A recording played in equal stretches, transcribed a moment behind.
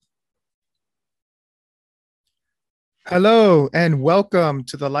Hello and welcome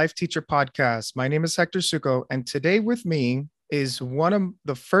to the Life Teacher Podcast. My name is Hector Suko, and today with me is one of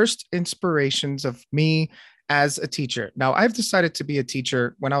the first inspirations of me as a teacher. Now, I've decided to be a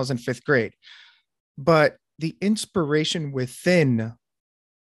teacher when I was in fifth grade, but the inspiration within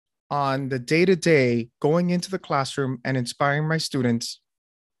on the day to day going into the classroom and inspiring my students,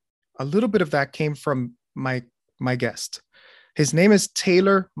 a little bit of that came from my guest. His name is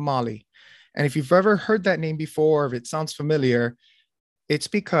Taylor Mali. And if you've ever heard that name before, if it sounds familiar, it's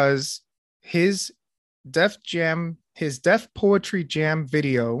because his his Def Poetry Jam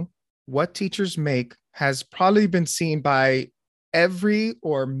video, What Teachers Make, has probably been seen by every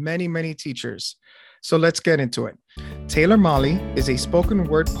or many teachers. So let's get into it. Taylor Mali is a spoken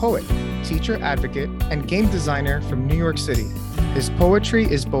word poet, teacher advocate, and game designer from New York City. His poetry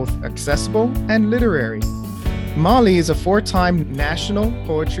is both accessible and literary. Mali is a four-time National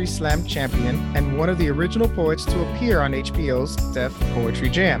Poetry Slam champion and one of the original poets to appear on HBO's Def Poetry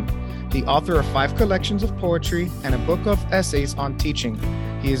Jam, the author of 5 collections of poetry and a book of essays on teaching.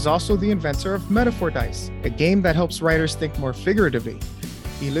 He is also the inventor of Metaphor Dice, a game that helps writers think more figuratively.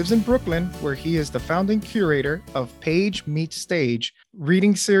 He lives in Brooklyn, where he is the founding curator of Page Meets Stage,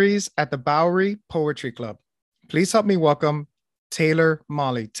 reading series at the Bowery Poetry Club. Please help me welcome Taylor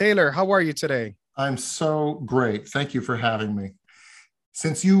Mali. Taylor, how are you today? I'm so great. Thank you for having me.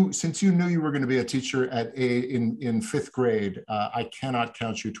 Since you knew you were going to be a teacher in fifth grade, I cannot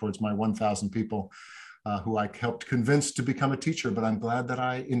count you towards my 1,000 people who I helped convince to become a teacher. But I'm glad that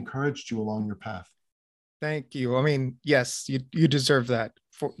I encouraged you along your path. Thank you. I mean, yes, you deserve that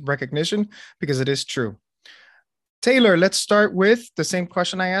for recognition because it is true. Taylor, let's start with the same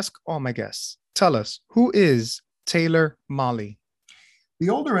question I ask all my guests. Tell us, who is Taylor Mali? The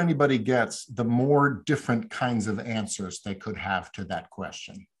older anybody gets, the more different kinds of answers they could have to that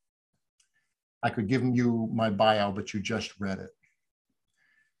question. I could give you my bio, but you just read it.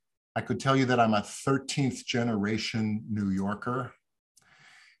 I could tell you that I'm a 13th generation New Yorker,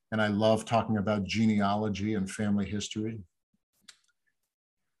 and I love talking about genealogy and family history.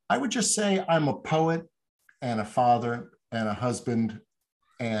 I would just say I'm a poet and a father and a husband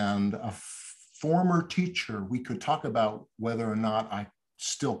and a former teacher. We could talk about whether or not I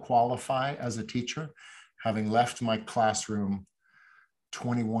still qualify as a teacher, having left my classroom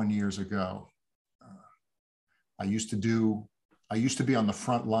 21 years ago. I used to be on the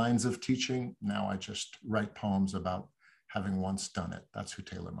front lines of teaching. Now I just write poems about having once done it. That's who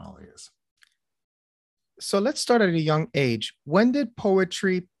Taylor Mali is. So let's start at a young age. When did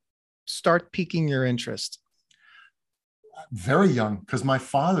poetry start piquing your interest? Very young, because my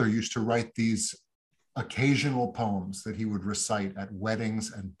father used to write these occasional poems that he would recite at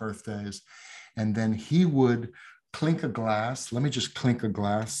weddings and birthdays. And then he would clink a glass. Let me just clink a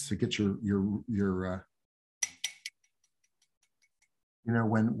glass to get when we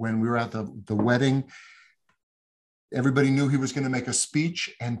were at the wedding, everybody knew he was going to make a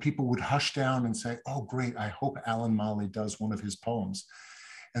speech and people would hush down and say, oh, great, I hope Alan Mali does one of his poems.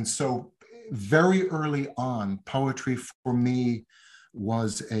 And so very early on, poetry for me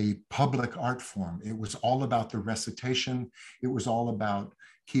was a public art form. It was all about the recitation. It was all about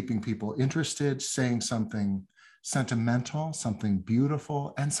keeping people interested, saying something sentimental, something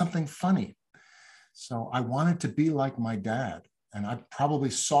beautiful, and something funny. So I wanted to be like my dad. And I probably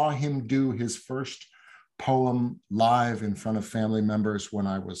saw him do his first poem live in front of family members when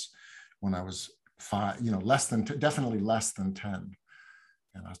I was 5, definitely less than 10.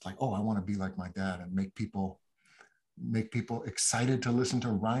 And I was like, oh, I want to be like my dad and make people excited to listen to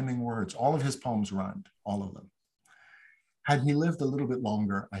rhyming words. All of his poems rhymed, all of them. Had he lived a little bit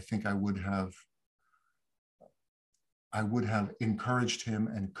longer, I think I would have encouraged him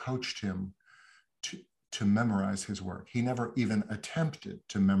and coached him to memorize his work. He never even attempted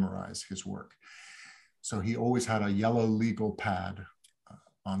to memorize his work. So he always had a yellow legal pad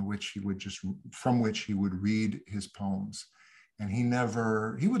from which he would read his poems. And he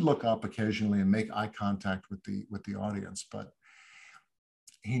would look up occasionally and make eye contact with the audience, but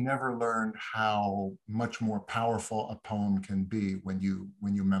he never learned how much more powerful a poem can be when you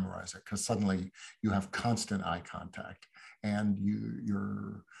memorize it, because suddenly you have constant eye contact and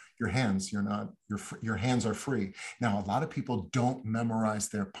your hands are free. Now, a lot of people don't memorize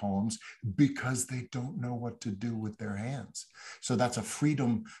their poems because they don't know what to do with their hands. So that's a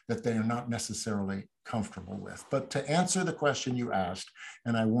freedom that they are not necessarily comfortable with. But to answer the question you asked,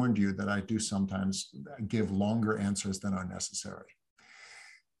 and I warned you that I do sometimes give longer answers than are necessary.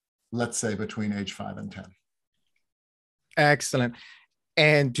 Let's say between age 5 and 10. Excellent.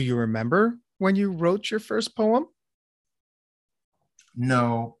 And do you remember when you wrote your first poem?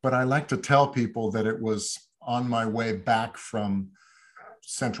 No, but I like to tell people that it was on my way back from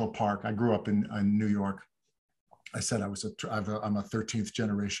Central Park. I grew up in New York. I said I'm a 13th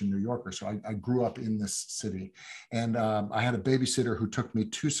generation New Yorker, so I grew up in this city. And I had a babysitter who took me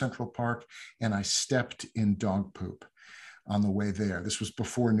to Central Park, and I stepped in dog poop on the way there. This was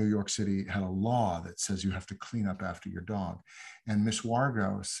before New York City had a law that says you have to clean up after your dog. And Miss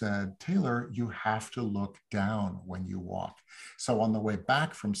Wargo said, Taylor, you have to look down when you walk. So on the way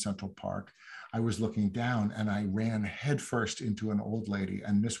back from Central Park, I was looking down and I ran headfirst into an old lady.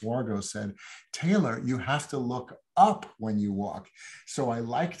 And Miss Wargo said, Taylor, you have to look up when you walk. So I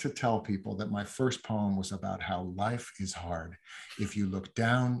like to tell people that my first poem was about how life is hard. If you look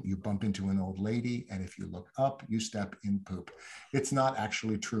down, you bump into an old lady. And if you look up, you step in poop. It's not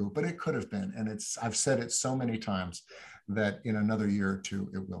actually true, but it could have been. And I've said it so many times that in another year or two,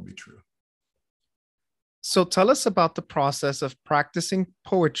 it will be true. So tell us about the process of practicing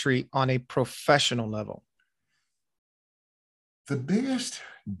poetry on a professional level. The biggest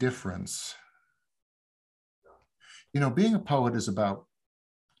difference, being a poet is about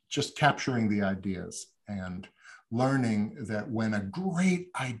just capturing the ideas and learning that when a great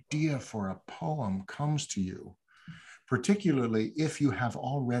idea for a poem comes to you, particularly if you have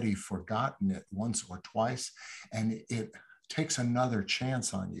already forgotten it once or twice, and it takes another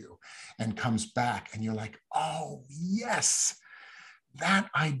chance on you and comes back and you're like, oh yes, that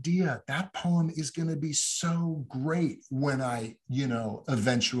idea, that poem is going to be so great when I,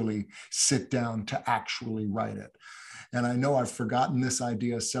 eventually sit down to actually write it. And I know I've forgotten this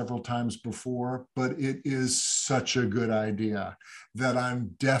idea several times before, but it is such a good idea that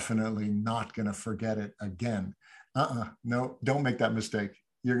I'm definitely not going to forget it again. No, don't make that mistake.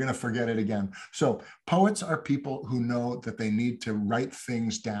 You're going to forget it again. So poets are people who know that they need to write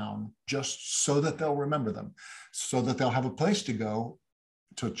things down just so that they'll remember them, so that they'll have a place to go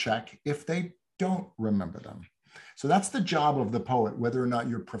to check if they don't remember them. So that's the job of the poet, whether or not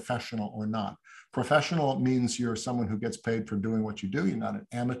you're professional or not. Professional means you're someone who gets paid for doing what you do. You're not an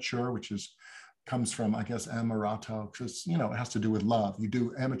amateur, which comes from, I guess, amorato, because, it has to do with love.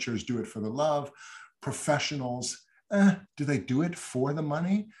 Amateurs do it for the love. Professionals, do they do it for the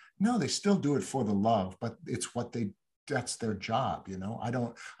money? No, they still do it for the love, but it's that's their job.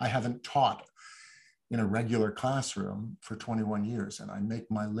 I haven't taught in a regular classroom for 21 years, and I make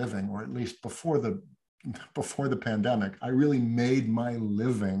my living, or at least before the pandemic, I really made my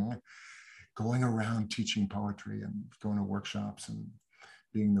living going around teaching poetry and going to workshops and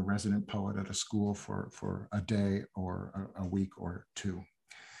being the resident poet at a school for a day or a week or two.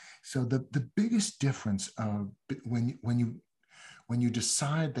 So the biggest difference when you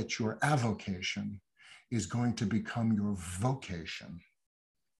decide that your avocation is going to become your vocation,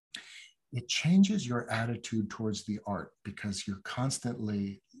 it changes your attitude towards the art, because you're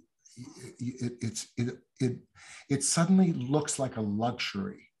constantly, it suddenly looks like a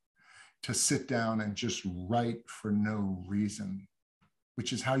luxury to sit down and just write for no reason,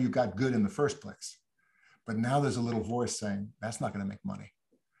 which is how you got good in the first place. But now there's a little voice saying, that's not going to make money.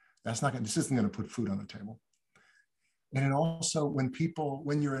 This isn't going to put food on the table. And it also, when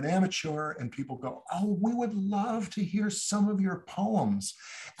you're an amateur and people go, oh, we would love to hear some of your poems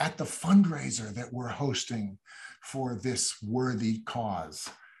at the fundraiser that we're hosting for this worthy cause.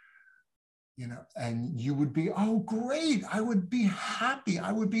 And you would be, oh, great. I would be happy.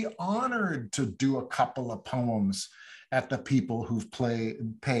 I would be honored to do a couple of poems at the people who've paid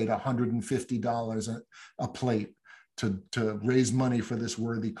 $150 a plate to raise money for this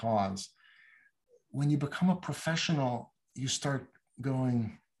worthy cause. When you become a professional, you start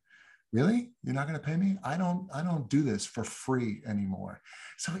going, really? You're not going to pay me? I don't do this for free anymore.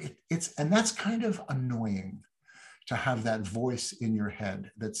 So and that's kind of annoying to have that voice in your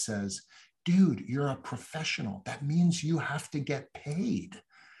head that says, dude, you're a professional. That means you have to get paid.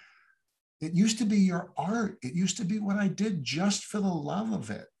 It used to be your art. It used to be what I did just for the love of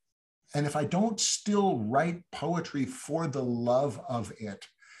it. And if I don't still write poetry for the love of it,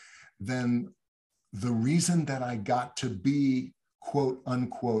 then the reason that I got to be, quote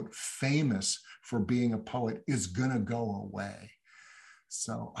unquote, famous for being a poet is gonna go away.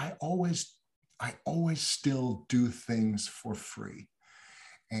 So I always still do things for free.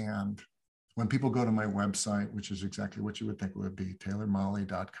 And when people go to my website, which is exactly what you would think it would be,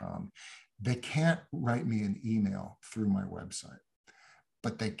 taylormali.com, they can't write me an email through my website,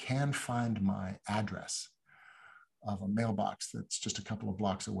 but they can find my address of a mailbox that's just a couple of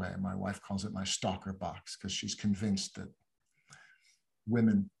blocks away. My wife calls it my stalker box, because she's convinced that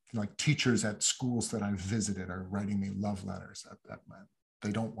women, like teachers at schools that I've visited, are writing me love letters.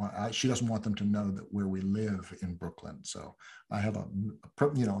 She doesn't want them to know that where we live in Brooklyn. So I have a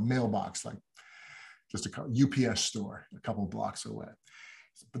mailbox like just a UPS store a couple of blocks away.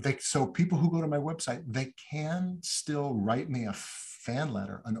 But so people who go to my website, they can still write me a fan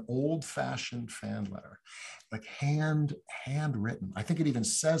letter, an old-fashioned fan letter, like handwritten. I think it even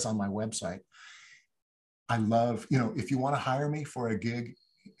says on my website, I love, if you want to hire me for a gig,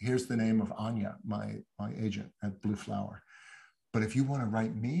 here's the name of Anya, my agent at Blue Flower. But if you want to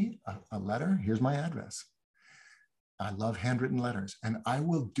write me a letter, here's my address. I love handwritten letters, and I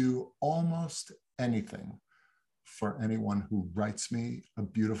will do almost anything for anyone who writes me a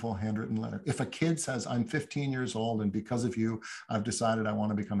beautiful handwritten letter. If a kid says, I'm 15 years old, and because of you, I've decided I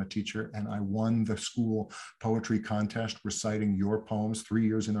want to become a teacher, and I won the school poetry contest reciting your poems 3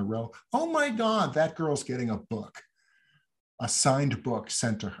 years in a row, oh my God, that girl's getting a book, a signed book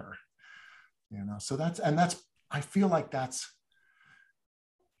sent to her. So I feel like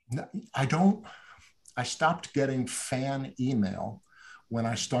I stopped getting fan email when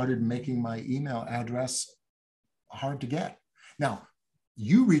I started making my email address hard to get. Now,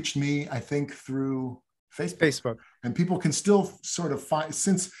 you reached me, I think, through Facebook. And people can still sort of find,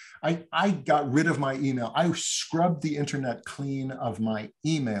 since I got rid of my email, I scrubbed the internet clean of my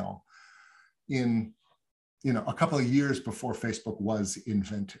email in, a couple of years before Facebook was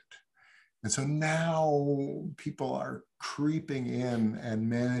invented. And so now people are creeping in and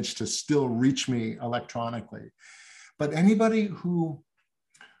manage to still reach me electronically. But anybody who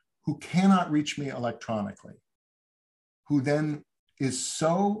cannot reach me electronically, who then is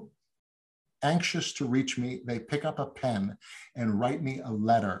so anxious to reach me, they pick up a pen and write me a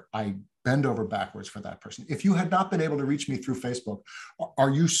letter. I bend over backwards for that person. If you had not been able to reach me through Facebook,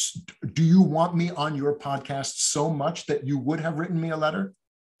 do you want me on your podcast so much that you would have written me a letter?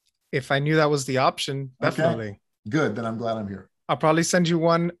 If I knew that was the option, definitely. Okay. Good, then I'm glad I'm here. I'll probably send you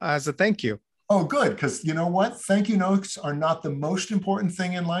one as a thank you. Oh, good, because you know what? Thank you notes are not the most important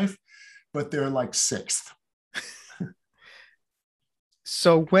thing in life, but they're like sixth.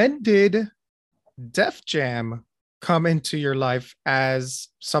 So when did Def Jam come into your life as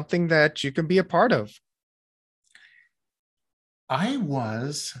something that you can be a part of? I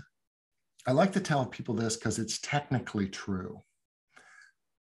like to tell people this because it's technically true.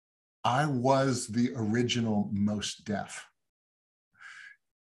 I was the original Mos Def.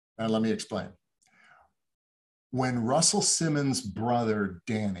 And let me explain. When Russell Simmons' brother,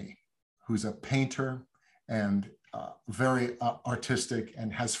 Danny, who's a painter and very artistic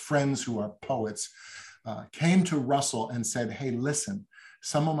and has friends who are poets, came to Russell and said, hey, listen,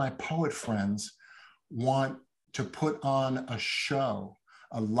 some of my poet friends want to put on a show,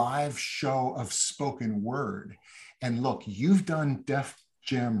 a live show of spoken word. And look, you've done Def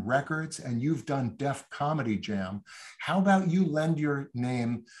Jam Records and you've done Def Comedy Jam. How about you lend your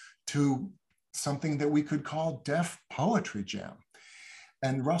name to something that we could call Def Poetry Jam?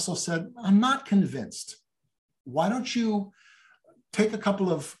 And Russell said, I'm not convinced. Why don't you take a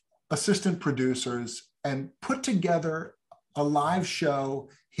couple of assistant producers and put together a live show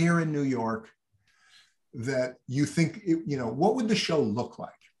here in New York that you think, what would the show look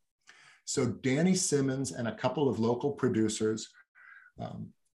like? So Danny Simmons and a couple of local producers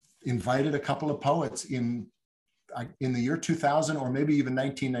invited a couple of poets in the year 2000 or maybe even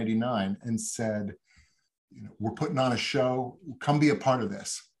 1999 and said, we're putting on a show, come be a part of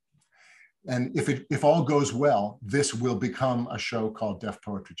this. And if all goes well, this will become a show called Def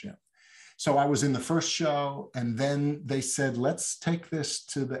Poetry Jam. So I was in the first show, and then they said, let's take this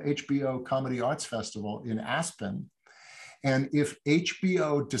to the HBO Comedy Arts Festival in Aspen. And if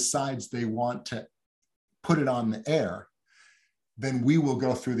HBO decides they want to put it on the air, then we will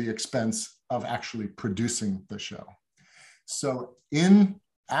go through the expense of actually producing the show. So in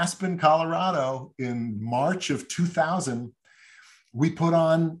Aspen, Colorado, in March of 2000, we put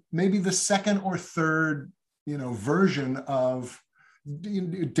on maybe the second or third, version of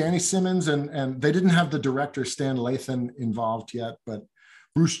Danny Simmons, and they didn't have the director Stan Lathan involved yet, but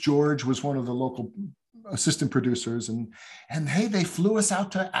Bruce George was one of the local assistant producers, and hey, they flew us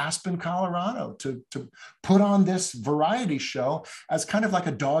out to Aspen, Colorado to put on this variety show as kind of like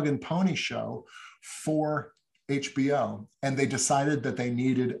a dog and pony show for HBO, and they decided that they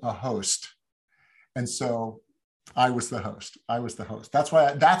needed a host, and so I was the host. That's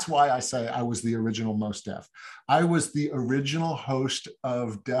why I say I was the original Mos Def. I was the original host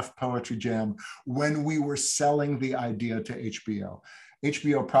of Def Poetry Jam when we were selling the idea to HBO.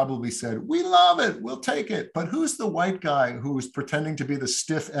 HBO probably said, we love it, we'll take it. But who's the white guy who's pretending to be the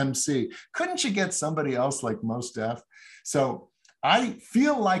stiff MC? Couldn't you get somebody else like Mos Def? So I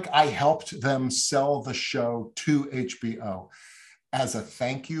feel like I helped them sell the show to HBO. As a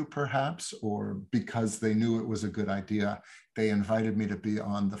thank you, perhaps, or because they knew it was a good idea. they invited me to be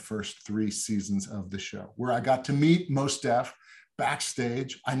on the first 3 seasons of the show, where I got to meet Mos Def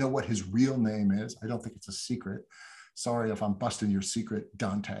backstage. I know what his real name is. I don't think it's a secret. Sorry if I'm busting your secret,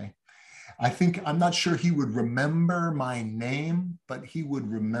 Dante. I'm not sure he would remember my name, but he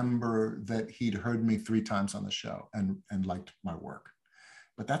would remember that he'd heard me 3 times on the show and liked my work.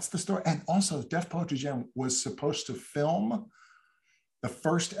 But that's the story. And also, Def Poetry Jam was supposed to film the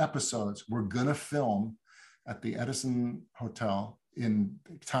first episodes. We're going to film at the Edison Hotel in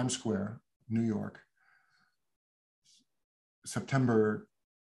Times Square, New York, September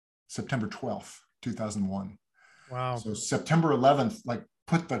 12th, 2001. Wow. So September 11th, like,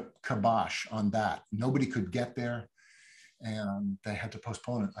 put the kibosh on that. Nobody could get there, and they had to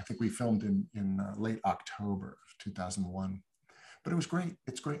postpone it. I think we filmed in late October of 2001. But it was great.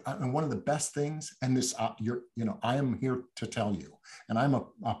 It's great. And one of the best things, and this, I am here to tell you, and I'm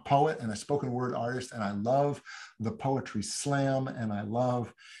a poet and a spoken word artist, and I love the poetry slam, and I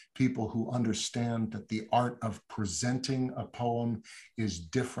love people who understand that the art of presenting a poem is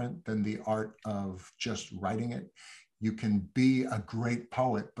different than the art of just writing it. You can be a great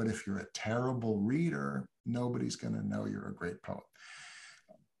poet, but if you're a terrible reader, nobody's going to know you're a great poet.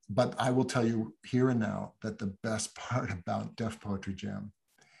 But I will tell you here and now that the best part about Def Poetry Jam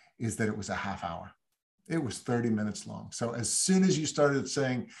is that it was a half hour. It was 30 minutes long. So as soon as you started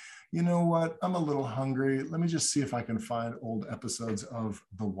saying, you know what, I'm a little hungry, let me just see if I can find old episodes of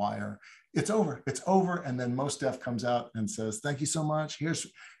The Wire. It's over. It's over. And then Mos Def comes out and says, thank you so much. Here's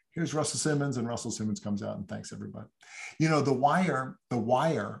Russell Simmons, and Russell Simmons comes out and thanks everybody. You know, The Wire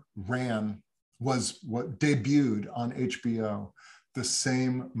was what debuted on HBO the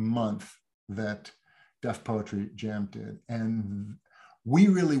same month that Def Poetry Jam did. And we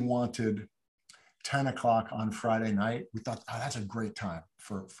really wanted 10 o'clock on Friday night. We thought, oh, that's a great time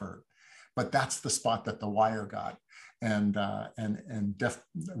but that's the spot that The Wire got. And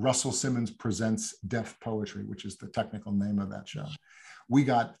Russell Simmons Presents Def Poetry, which is the technical name of that show. We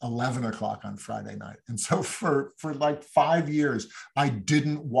got 11 o'clock on Friday night. And so for like 5 years, I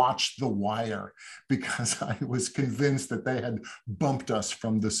didn't watch The Wire because I was convinced that they had bumped us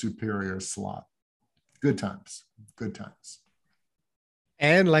from the superior slot. Good times, good times.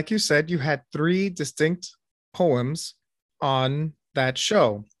 And like you said, you had 3 distinct poems on that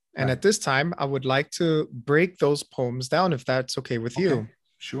show. And Right. At this time, I would like to break those poems down, if that's okay with you.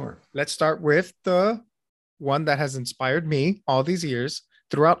 Sure. Let's start with the one that has inspired me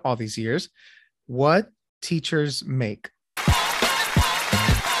throughout all these years. What teachers make.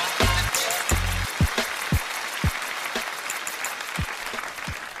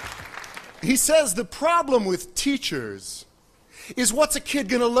 He says the problem with teachers is, what's a kid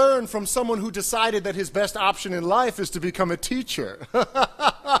going to learn from someone who decided that his best option in life is to become a teacher?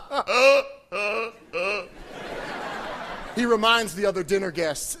 He reminds the other dinner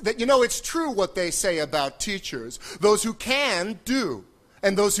guests that, it's true what they say about teachers. Those who can do,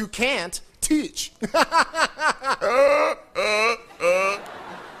 and those who can't teach.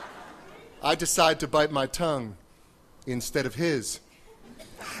 I decide to bite my tongue instead of his,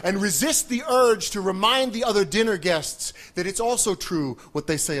 and resist the urge to remind the other dinner guests that it's also true what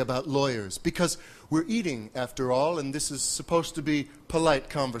they say about lawyers, because we're eating, after all, and this is supposed to be polite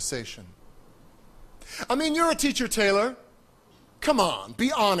conversation. I mean, you're a teacher, Taylor. Come on,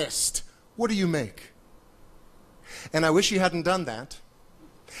 be honest. What do you make? And I wish he hadn't done that.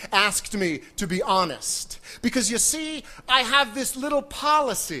 Asked me to be honest. Because you see, I have this little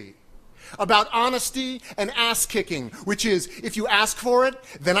policy about honesty and ass-kicking, which is, if you ask for it,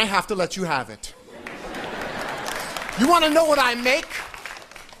 then I have to let you have it. You want to know what I make?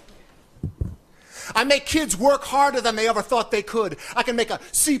 I make kids work harder than they ever thought they could. I can make a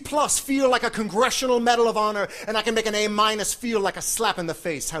C+ feel like a Congressional Medal of Honor, and I can make an A- feel like a slap in the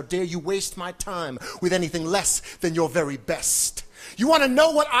face. How dare you waste my time with anything less than your very best? You want to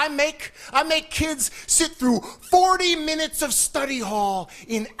know what I make? I make kids sit through 40 minutes of study hall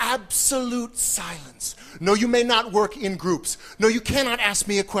in absolute silence. No, you may not work in groups. No, you cannot ask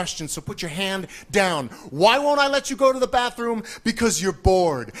me a question, so put your hand down. Why won't I let you go to the bathroom? Because you're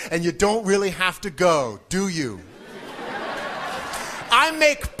bored, and you don't really have to go, do you? I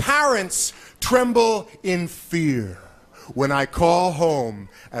make parents tremble in fear when I call home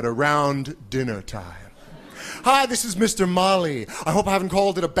at around dinner time. Hi, this is Mr. Molly. I hope I haven't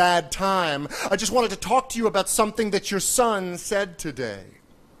called it a bad time. I just wanted to talk to you about something that your son said today.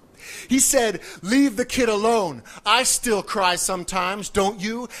 He said, leave the kid alone. I still cry sometimes, don't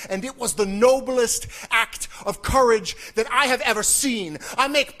you? And it was the noblest act of courage that I have ever seen. I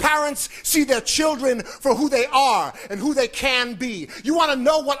make parents see their children for who they are and who they can be. You want to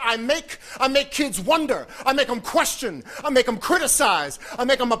know what I make? I make kids wonder. I make them question. I make them criticize. I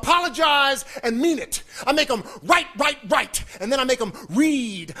make them apologize and mean it. I make them write. And then I make them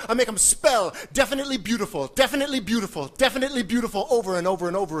read. I make them spell definitely beautiful, definitely beautiful, definitely beautiful over and over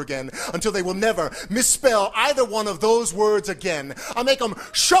and over again until they will never misspell either one of those words again. I make them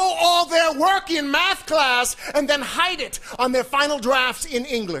show all their work in math class and then hide it on their final drafts in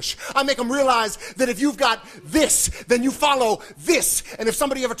English. I make them realize that if you've got this, then you follow this. And if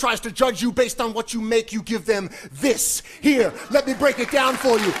somebody ever tries to judge you based on what you make, you give them this. Here, let me break it down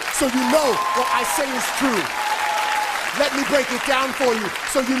for you so you know what I say is true. Let me break it down for you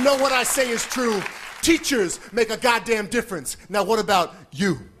so you know what I say is true. Teachers make a goddamn difference. Now what about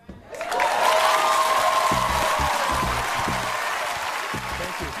you?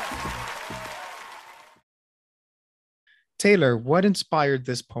 Thank you. Taylor, what inspired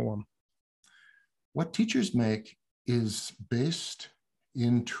this poem? What teachers make is based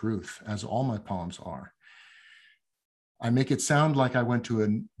in truth, as all my poems are. I make it sound like I went to a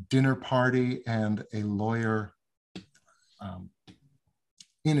dinner party and a lawyer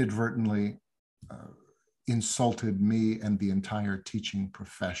inadvertently insulted me and the entire teaching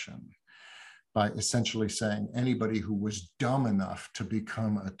profession by essentially saying anybody who was dumb enough to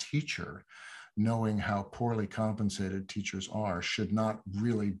become a teacher, knowing how poorly compensated teachers are, should not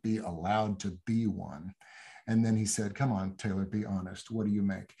really be allowed to be one. And then he said, come on, Taylor, be honest. What do you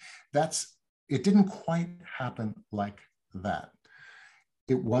make? It didn't quite happen like that.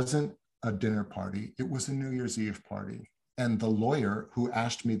 It wasn't a dinner party. It was a New Year's Eve party. And the lawyer who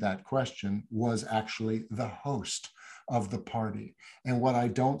asked me that question was actually the host of the party. And what I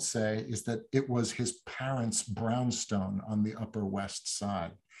don't say is that it was his parents' brownstone on the Upper West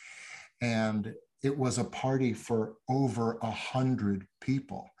Side. And it was a party for over 100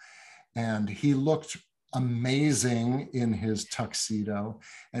 people. And he looked amazing in his tuxedo.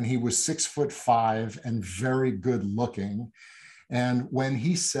 And he was 6'5" and very good looking. And when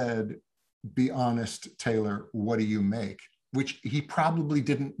he said, be honest, Taylor, what do you make? Which he probably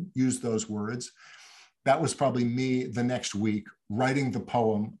didn't use those words. That was probably me the next week writing the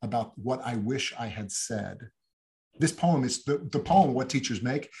poem about what I wish I had said. This poem is, the poem, What Teachers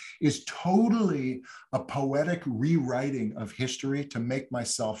Make, is totally a poetic rewriting of history to make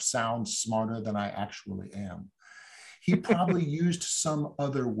myself sound smarter than I actually am. He probably used some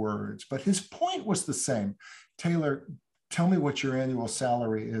other words, but his point was the same. Taylor, tell me what your annual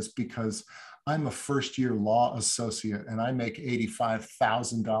salary is, because I'm a first-year law associate and I make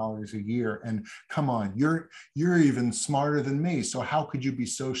 $85,000 a year. And come on, you're even smarter than me. So how could you be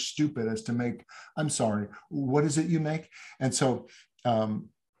so stupid as to make, I'm sorry, what is it you make? And so,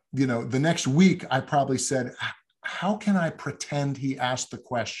 the next week I probably said, how can I pretend he asked the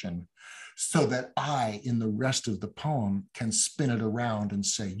question so that I, in the rest of the poem, can spin it around and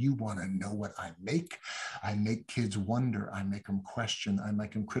say, you want to know what I make? I make kids wonder. I make them question. I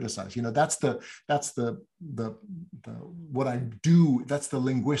make them criticize. That's the what I do. That's the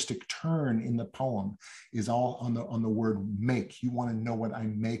linguistic turn in the poem, is all on the word make. You want to know what I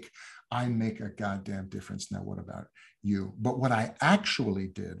make? I make a goddamn difference. Now, what about you? But what I actually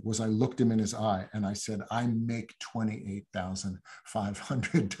did was I looked him in his eye and I said, I make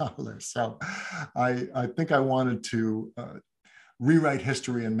 $28,500. So I think I wanted to rewrite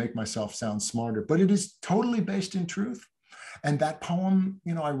history and make myself sound smarter, but it is totally based in truth. And that poem,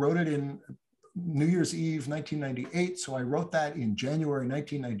 I wrote it in New Year's Eve, 1998. So I wrote that in January,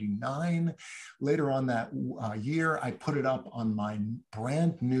 1999. Later on that year, I put it up on my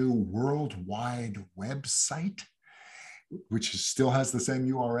brand new worldwide website, which still has the same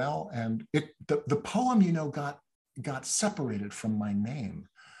URL. And the poem, got separated from my name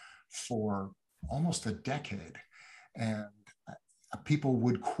for almost a decade. And people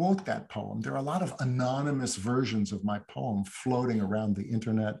would quote that poem. There are a lot of anonymous versions of my poem floating around the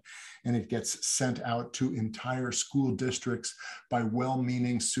internet, and it gets sent out to entire school districts by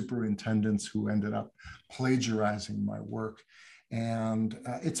well-meaning superintendents who ended up plagiarizing my work. And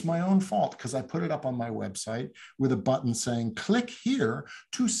it's my own fault, because I put it up on my website with a button saying, click here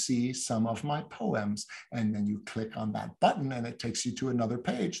to see some of my poems. And then you click on that button and it takes you to another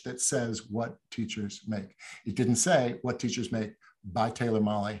page that says What Teachers Make. It didn't say What Teachers Make by Taylor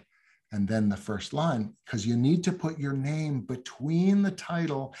Mali and then the first line, because you need to put your name between the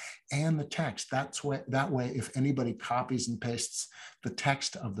title and the text. That way, if anybody copies and pastes the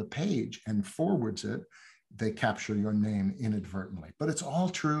text of the page and forwards it, they capture your name inadvertently. But it's all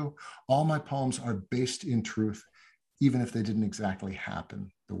true. All my poems are based in truth, even if they didn't exactly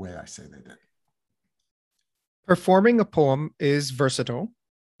happen the way I say they did. Performing a poem is versatile.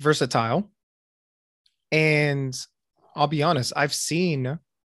 And I'll be honest, I've seen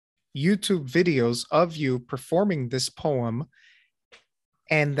YouTube videos of you performing this poem,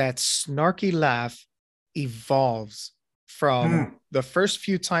 and that snarky laugh evolves from Hmm. the first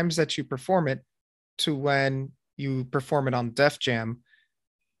few times that you perform it to when you perform it on Def Jam.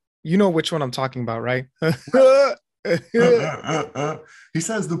 You know which one I'm talking about, right? He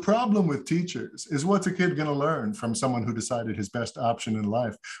says the problem with teachers is, what's a kid going to learn from someone who decided his best option in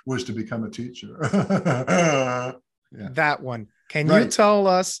life was to become a teacher? Yeah, That one. Can you right. tell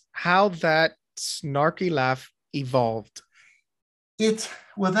us how that snarky laugh evolved? It's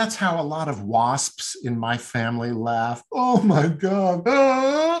well, that's how a lot of wasps in my family laugh. Oh my God.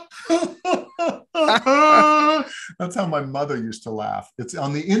 That's how my mother used to laugh. It's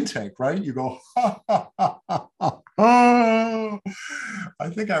on the intake, right? You go, I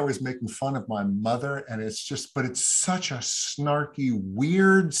think I was making fun of my mother, and it's just, but it's such a snarky,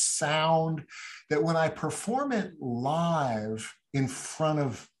 weird sound that when I perform it live in front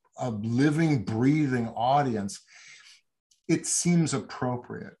of a living, breathing audience, it seems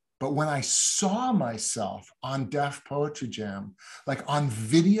appropriate. But when I saw myself on Def Poetry Jam, like on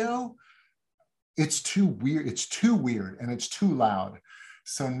video, it's too weird. It's too weird and it's too loud.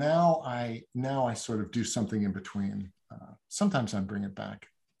 So now I sort of do something in between. Sometimes I bring it back.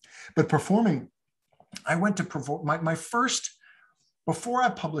 But performing, I went to perform my first, before I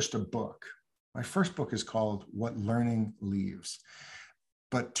published a book, my first book is called What Learning Leaves.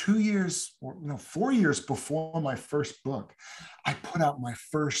 But 2 years, or no, 4 years before my first book, I put out my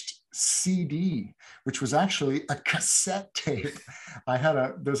first CD, which was actually a cassette tape.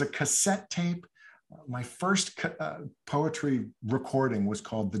 There's a cassette tape. My first poetry recording was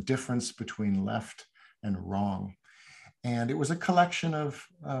called The Difference Between Left and Wrong. And it was a collection of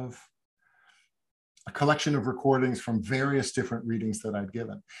recordings from various different readings that I'd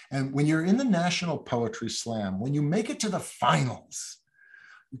given. And when you're in the National Poetry Slam, when you make it to the finals,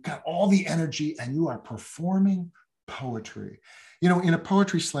 you've got all the energy and you are performing poetry. You know, in a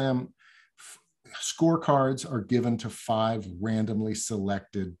poetry slam, scorecards are given to 5 randomly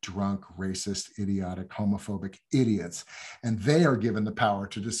selected, drunk, racist, idiotic, homophobic idiots, and they are given the power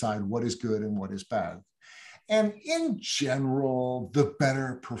to decide what is good and what is bad. And in general, the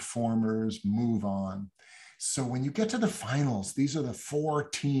better performers move on. So when you get to the finals, these are the 4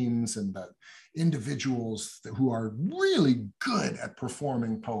 teams and the individuals who are really good at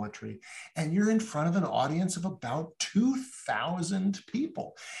performing poetry. And you're in front of an audience of about 2,000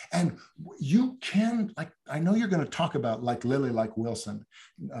 people. And you can, like, I know you're going to talk about Like Lily, Like Wilson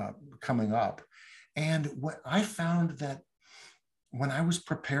coming up. And what I found that when I was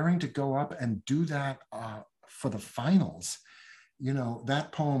preparing to go up and do that for the finals, you know,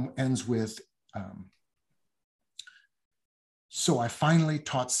 that poem ends with, so I finally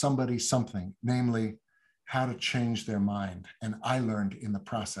taught somebody something, namely how to change their mind. And I learned in the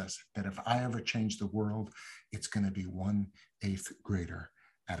process that if I ever change the world, it's going to be 1/8 grader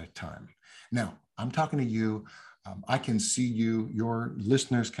at a time. Now, I'm talking to you. I can see you. Your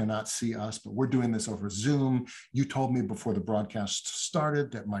listeners cannot see us, but we're doing this over Zoom. You told me before the broadcast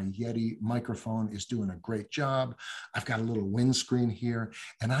started that my Yeti microphone is doing a great job. I've got a little windscreen here,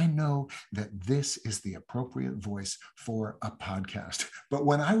 and I know that this is the appropriate voice for a podcast. But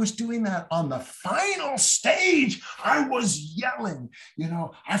when I was doing that on the final stage, I was yelling. You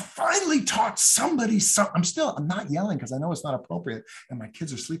know, I finally taught somebody something. I'm not yelling because I know it's not appropriate, and my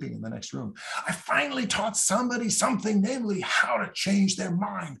kids are sleeping in the next room. I finally taught somebody something, namely how to change their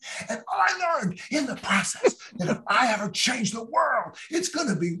mind. And I learned in the process that if I ever change the world, it's going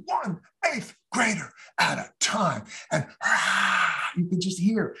to be 1/8 grader at a time. And you can just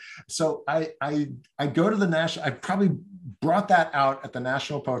hear. So I go to the national, I probably brought that out at the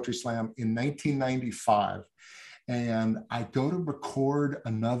National Poetry Slam in 1995. And I go to record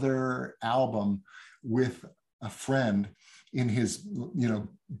another album with a friend in his, you know,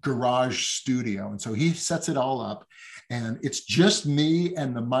 garage studio. And so he sets it all up, and it's just me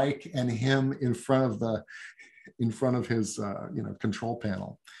and the mic and him in front of his control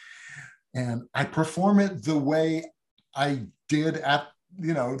panel. And I perform it the way I did at,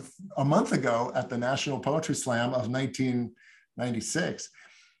 you know, a month ago at the National Poetry Slam of 1996.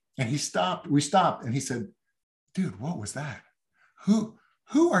 And we stopped and he said, "Dude, what was that? Who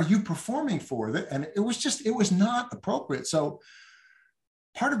are you performing for?" And it was not appropriate. So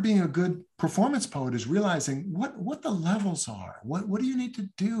part of being a good performance poet is realizing what the levels are. What do you need to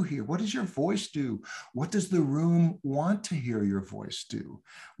do here? What does your voice do? What does the room want to hear your voice do?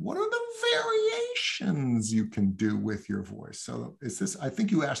 What are the variations you can do with your voice? So I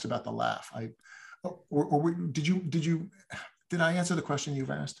think you asked about the laugh. Did I answer the question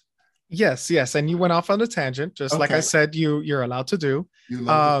you've asked? Yes. And you went off on a tangent, just like I Okay. said, you're allowed to do. You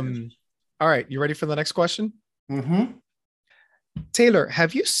love the tangent. All right. You ready for the next question? Mm-hmm. Taylor,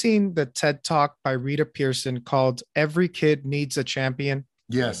 have you seen the TED Talk by Rita Pearson called Every Kid Needs a Champion?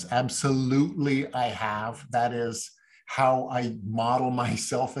 Yes, absolutely. I have. That is how I model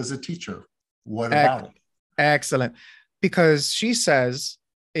myself as a teacher. What about it? Excellent. Because she says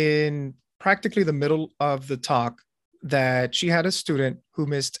in practically the middle of the talk that she had a student who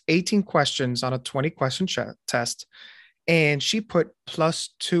missed 18 questions on a 20 question test, and she put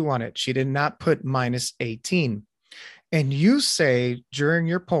 +2 on it. She did not put -18. And you say during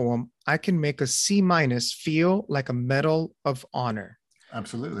your poem, I can make a C- feel like a medal of honor.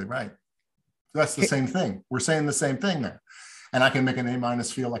 Absolutely right. That's the same thing. We're saying the same thing there. And I can make an A-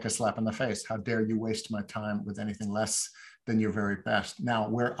 feel like a slap in the face. How dare you waste my time with anything less than your very best? Now,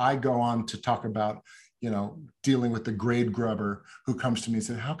 where I go on to talk about, dealing with the grade grubber who comes to me and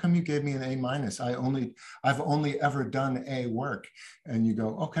said, how come you gave me an A-? I've only ever done A work. And you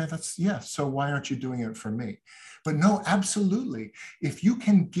go, okay, so why aren't you doing it for me? But no, absolutely. If you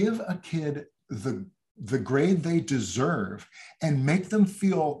can give a kid the grade they deserve and make them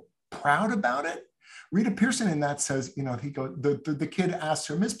feel proud about it. Rita Pearson in that says, the kid asks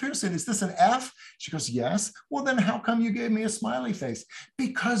her, Miss Pearson, is this an F? She goes, yes. Well, then how come you gave me a smiley face?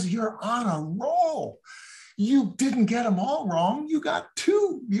 Because you're on a roll. You didn't get them all wrong. You got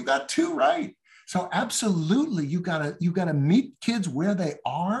two right. So absolutely, you gotta meet kids where they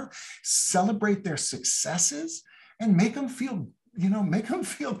are, celebrate their successes, and make them feel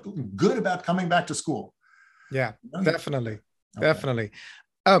good about coming back to school. Yeah, definitely. Okay. Definitely.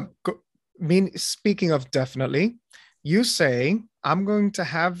 Speaking of definitely, you say, I'm going to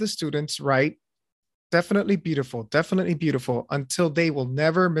have the students write definitely beautiful until they will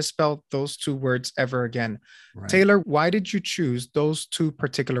never misspell those 2 words ever again. Right. Taylor, why did you choose those 2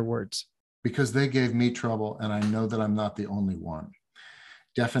 particular words? Because they gave me trouble, and I know that I'm not the only one.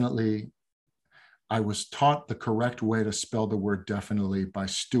 Definitely, I was taught the correct way to spell the word definitely by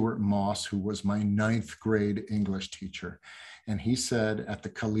Stuart Moss, who was my 9th grade English teacher. And he said at the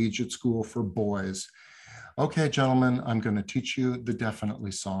collegiate school for boys, okay, gentlemen, I'm going to teach you the definitely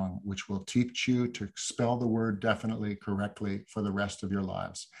song, which will teach you to spell the word definitely correctly for the rest of your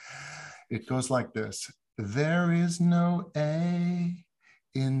lives. It goes like this. There is no A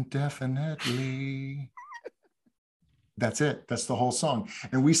indefinitely. That's it. That's the whole song.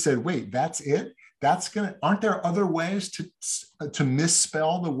 And we said, wait, that's it? Aren't there other ways to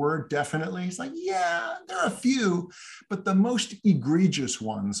misspell the word definitely? He's like, yeah, there are a few, but the most egregious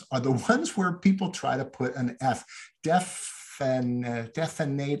ones are the ones where people try to put an F.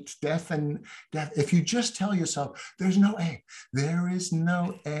 If you just tell yourself, there's no A, there is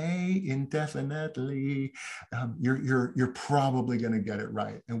no A indefinitely, you're probably going to get it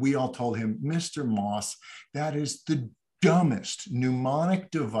right. And we all told him, Mr. Moss, that is the dumbest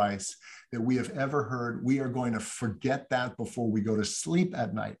mnemonic device that we have ever heard. We are going to forget that before we go to sleep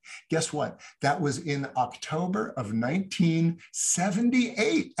at night. Guess what? That was in October of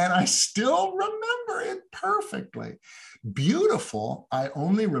 1978, and I still remember it perfectly. Beautiful, I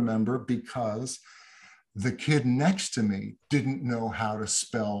only remember because the kid next to me didn't know how to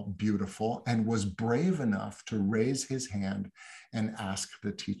spell beautiful and was brave enough to raise his hand and ask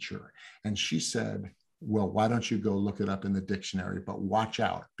the teacher. And she said, well, why don't you go look it up in the dictionary? But watch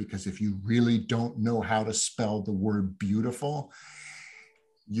out, because if you really don't know how to spell the word beautiful,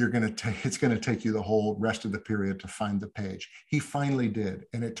 it's going to take you the whole rest of the period to find the page. He finally did,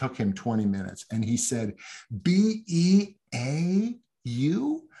 and it took him 20 minutes. And he said, B-E-A-U?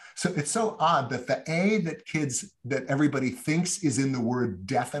 So it's so odd that the A that everybody thinks is in the word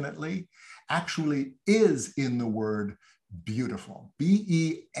definitely actually is in the word beautiful.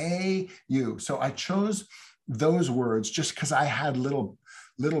 B-E-A-U. So I chose those words just because I had little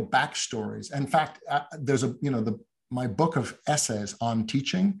backstories. In fact, there's my book of essays on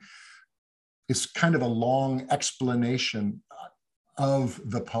teaching is kind of a long explanation of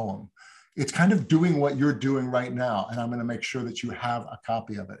the poem. It's kind of doing what you're doing right now, and I'm going to make sure that you have a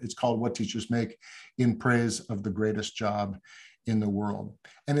copy of it. It's called What Teachers Make in Praise of the Greatest Job in the World.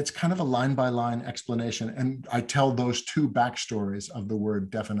 And it's kind of a line-by-line explanation. And I tell those 2 backstories of the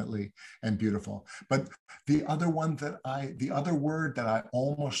word definitely and beautiful. But the other word that I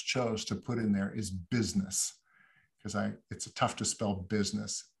almost chose to put in there is business, because it's tough to spell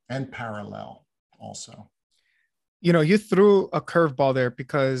business, and parallel also. You threw a curveball there,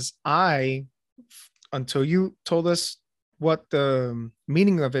 because until you told us what the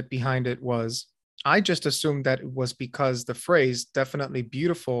meaning of it behind it was, I just assumed that it was because the phrase definitely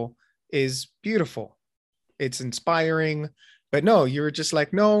beautiful is beautiful. It's inspiring. But no, you were just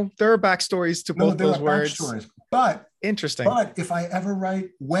like, no, there are backstories to both those words. Backstories. But interesting. But if I ever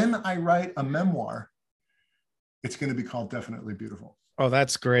when I write a memoir, it's going to be called Definitely Beautiful. Oh,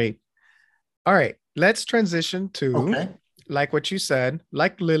 that's great. All right, let's transition to, like what you said,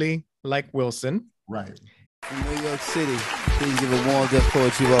 like Lily, like Wilson. Right. From New York City, please give a warm up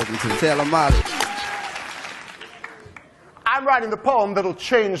poetry welcome to Taylor Molly. I'm writing the poem that'll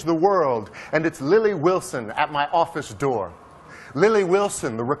change the world, and it's Lily Wilson at my office door. Lily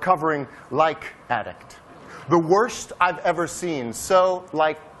Wilson, the recovering like addict. The worst I've ever seen, so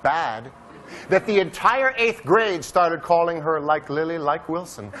like bad, that the entire 8th grade started calling her like Lily, like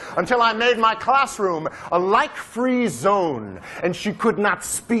Wilson, until I made my classroom a like-free zone, and she could not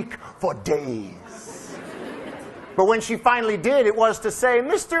speak for days. But when she finally did, it was to say,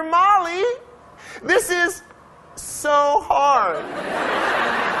 Mr. Molly, this is so hard.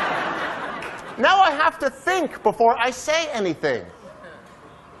 Now I have to think before I say anything.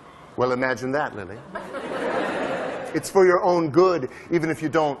 Well, imagine that, Lily. It's for your own good, even if you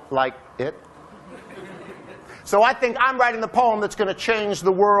don't like it. So I think I'm writing the poem that's going to change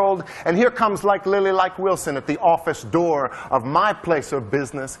the world. And here comes like Lily, like Wilson at the office door of my place of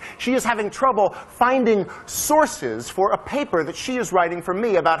business. She is having trouble finding sources for a paper that she is writing for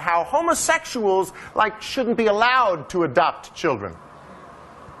me about how homosexuals, shouldn't be allowed to adopt children.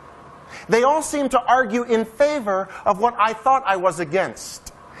 They all seem to argue in favor of what I thought I was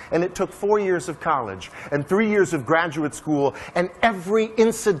against. And it took 4 years of college and 3 years of graduate school and every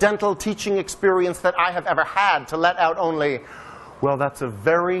incidental teaching experience that I have ever had to let out only, well, that's a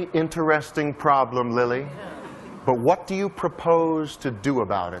very interesting problem, Lily. But what do you propose to do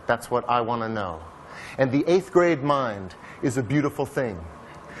about it? That's what I want to know. And the 8th grade mind is a beautiful thing.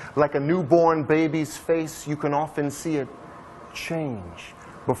 Like a newborn baby's face, you can often see it change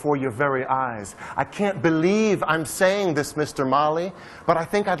before your very eyes. I can't believe I'm saying this, Mr. Molly, but I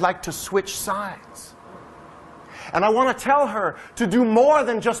think I'd like to switch sides. And I want to tell her to do more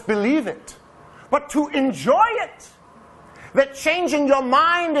than just believe it, but to enjoy it. That changing your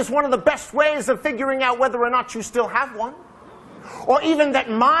mind is one of the best ways of figuring out whether or not you still have one. Or even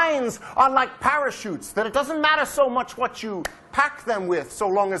that minds are like parachutes, that it doesn't matter so much what you pack them with, so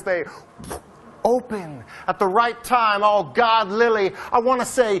long as they open at the right time. Oh, God, Lily, I want to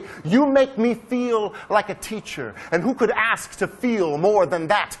say, you make me feel like a teacher. And who could ask to feel more than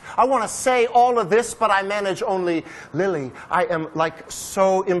that? I want to say all of this, but I manage only, Lily, I am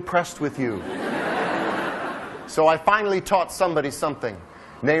so impressed with you. So I finally taught somebody something,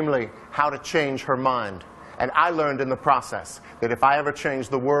 namely how to change her mind. And I learned in the process that if I ever change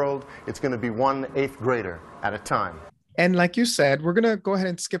the world, it's going to be one 8th grader at a time. And like you said, we're going to go ahead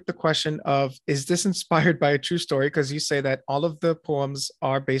and skip the question of, is this inspired by a true story? Because you say that all of the poems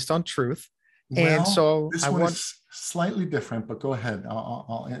are based on truth. Well, and so this one is slightly different, but go ahead.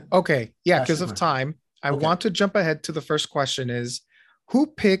 Okay. Yeah, because of time. I want to jump ahead to the first question is, who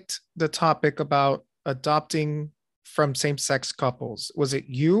picked the topic about adopting from same-sex couples? Was it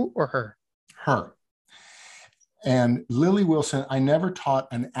you or her? Her. And Lily Wilson, I never taught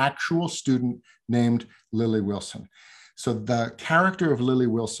an actual student named Lily Wilson. So the character of Lily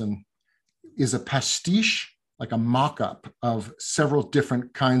Wilson is a pastiche, like a mock-up of several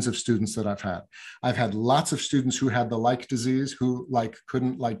different kinds of students that I've had. I've had lots of students who had the like disease, who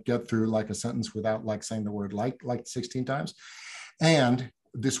couldn't get through a sentence without saying the word like 16 times. And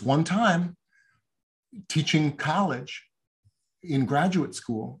this one time, teaching college in graduate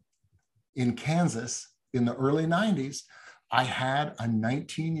school in Kansas in the early 90s, I had a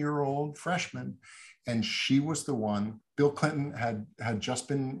 19-year-old freshman, and she was the one. Bill Clinton had just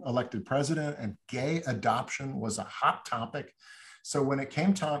been elected president, and gay adoption was a hot topic. So when it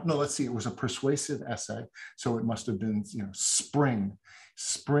came time, it was a persuasive essay. So it must have been, spring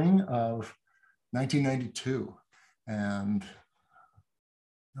of 1992. And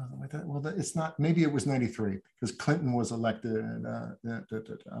well, it's not, maybe it was 93 because Clinton was elected.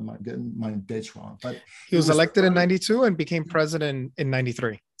 I'm getting my dates wrong, but he was elected in 92 and became president in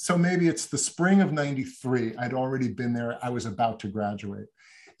 93. So maybe it's the spring of 93. I'd already been there. I was about to graduate,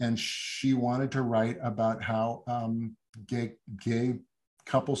 and she wanted to write about how gay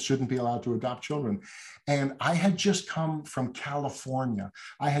couples shouldn't be allowed to adopt children. And I had just come from California.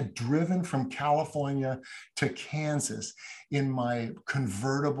 I had driven from California to Kansas in my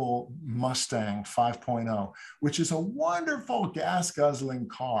convertible Mustang 5.0, which is a wonderful gas-guzzling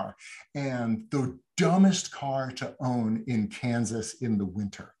car and the dumbest car to own in Kansas in the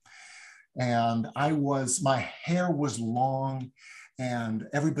winter. And my hair was long, and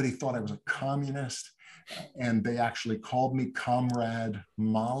everybody thought I was a communist. And they actually called me Comrade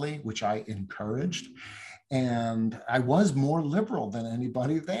Molly, which I encouraged. And I was more liberal than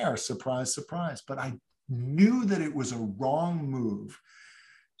anybody there, surprise, surprise. But I knew that it was a wrong move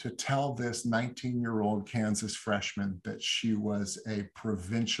to tell this 19-year-old Kansas freshman that she was a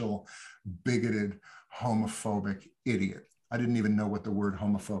provincial, bigoted, homophobic idiot. I didn't even know what the word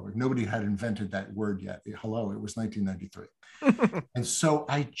homophobic, nobody had invented that word yet. Hello, it was 1993. And so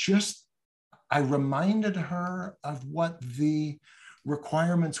I reminded her of what the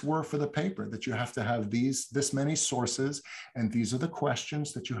requirements were for the paper, that you have to have this many sources, and these are the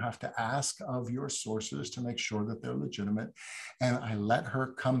questions that you have to ask of your sources to make sure that they're legitimate. And I let her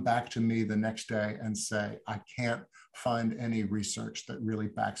come back to me the next day and say, I can't find any research that really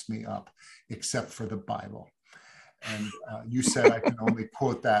backs me up except for the Bible. And you said I can only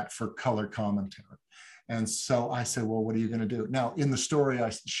quote that for color commentary. And so I said, well, what are you going to do? Now, in the story,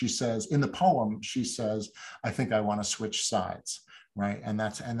 she says, in the poem, she says, I think I want to switch sides, right? And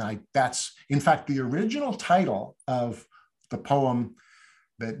that's, in fact, the original title of the poem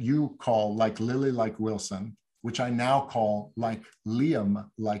that you call Like Lily, Like Wilson, which I now call Like Liam,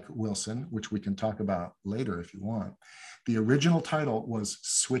 Like Wilson, which we can talk about later if you want. The original title was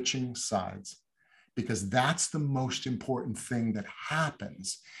Switching Sides, because that's the most important thing that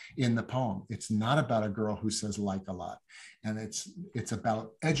happens in the poem. It's not about a girl who says like a lot. And it's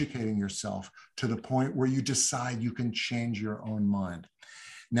about educating yourself to the point where you decide you can change your own mind.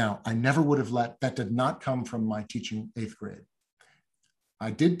 Now, I never would have that did not come from my teaching 8th grade.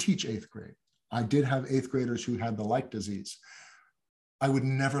 I did teach 8th grade. I did have 8th graders who had the like disease. I would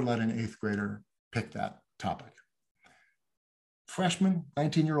never let an 8th grader pick that topic. Freshman,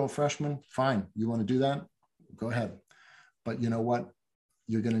 19-year-old freshman, fine. You want to do that? Go ahead. But you know what?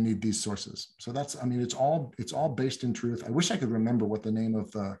 You're going to need these sources. So that's, I mean, it's all based in truth. I wish I could remember what the name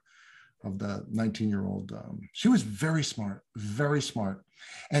of the 19-year-old, she was very smart, very smart.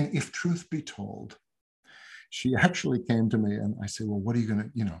 And if truth be told, she actually came to me and I said, well, what are you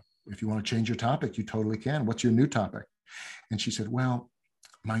going to, if you want to change your topic, you totally can. What's your new topic? And she said, well,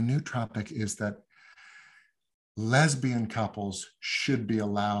 my new topic is that lesbian couples should be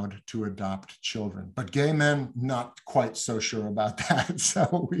allowed to adopt children, but gay men, not quite so sure about that.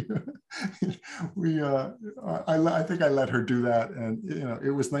 So I think I let her do that. And, it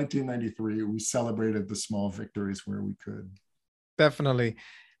was 1993. We celebrated the small victories where we could. Definitely.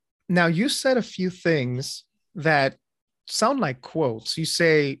 Now, you said a few things that sound like quotes. You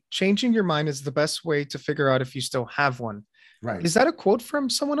say, changing your mind is the best way to figure out if you still have one. Right. Is that a quote from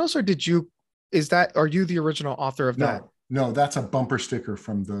someone else, or are you the original author of that? No, that's a bumper sticker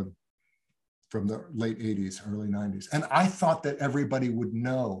from the late 80s, early 90s. And I thought that everybody would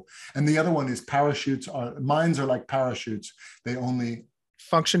know. And the other one is minds are like parachutes. They only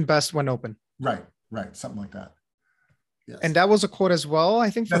function best when open. Right. Something like that. Yes. And that was a quote as well, I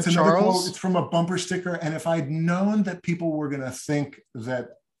think, from That's Charles. Another quote. It's from a bumper sticker. And if I'd known that people were going to think that,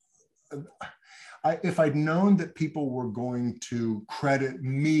 if I'd known that people were going to credit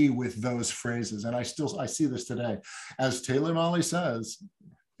me with those phrases, and I see this today, as Taylor Mali says,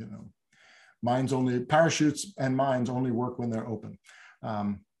 parachutes and minds only work when they're open.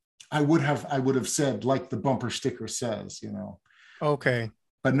 I would have said, like the bumper sticker says, Okay.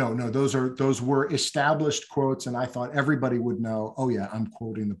 But no, those were established quotes, and I thought everybody would know, oh yeah, I'm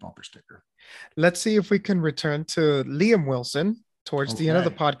quoting the bumper sticker. Let's see if we can return to Liam Wilson towards the end of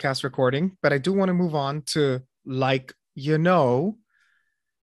the podcast recording, but I do want to move on to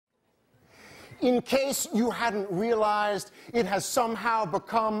In case you hadn't realized, it has somehow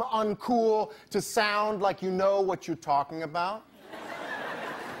become uncool to sound like you know what you're talking about.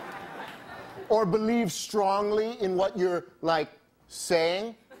 Or believe strongly in what you're,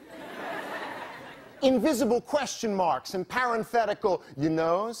 saying. Invisible question marks and parenthetical you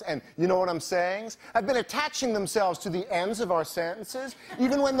knows and you know what I'm sayings have been attaching themselves to the ends of our sentences,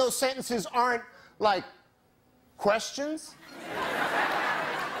 even when those sentences aren't questions.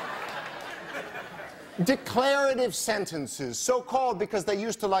 Declarative sentences, so-called because they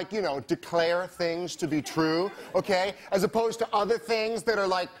used to declare things to be true, okay? As opposed to other things that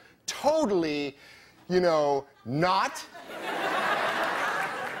are totally, not.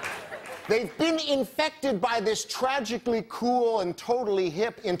 They've been infected by this tragically cool and totally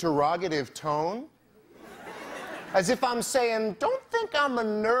hip interrogative tone. As if I'm saying, don't think I'm a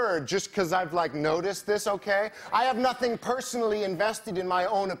nerd just because I've noticed this, okay? I have nothing personally invested in my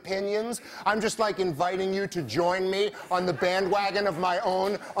own opinions. I'm just inviting you to join me on the bandwagon of my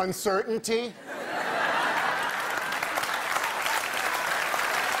own uncertainty.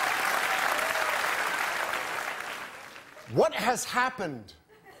 What has happened?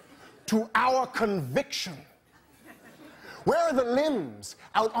 to our conviction? Where are the limbs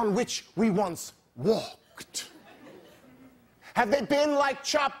out on which we once walked? Have they been like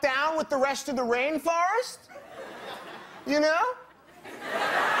chopped down with the rest of the rainforest? You know?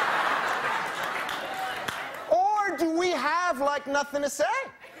 Or do we have like nothing to say?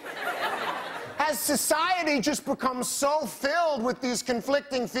 Has society just become so filled with these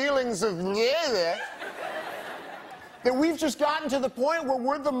conflicting feelings of that we've just gotten to the point where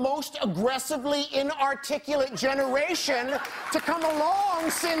we're the most aggressively inarticulate generation to come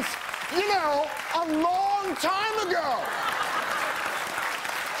along since, you know, a long time ago?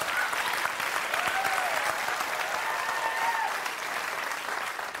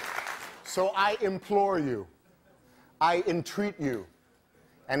 So I implore you, I entreat you,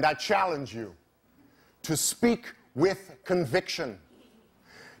 and I challenge you to speak with conviction,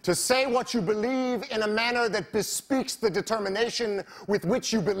 to say what you believe in a manner that bespeaks the determination with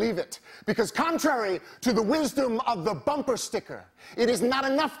which you believe it. Because contrary to the wisdom of the bumper sticker, it is not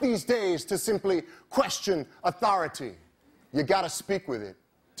enough these days to simply question authority. You gotta speak with it,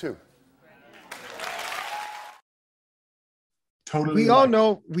 too. Totally. We all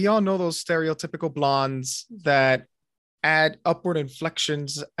know those stereotypical blondes that add upward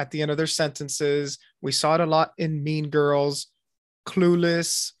inflections at the end of their sentences. We saw it a lot in Mean Girls,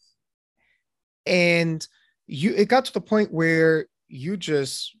 Clueless, and it got to the point where you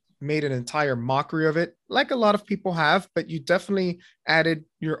just made an entire mockery of it, like a lot of people have, but you definitely added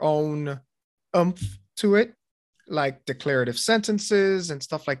your own oomph to it, like declarative sentences and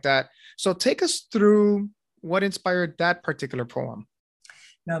stuff like that. So take us through what inspired that particular poem.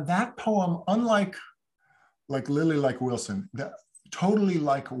 Now that poem, unlike Lily Like Wilson, totally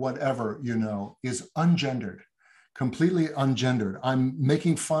like whatever, you know, is ungendered, completely ungendered. I'm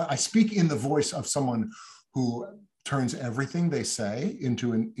making fun. I speak in the voice of someone who turns everything they say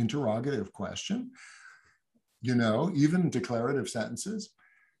into an interrogative question, you know, even declarative sentences.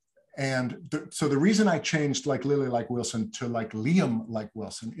 And so the reason I changed Like Lily Like Wilson to Like Liam Like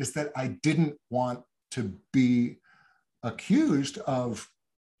Wilson is that I didn't want to be accused of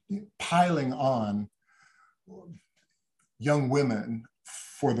piling on young women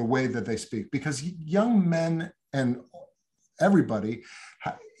for the way that they speak, because young men and everybody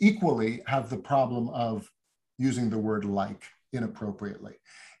equally have the problem of using the word like inappropriately.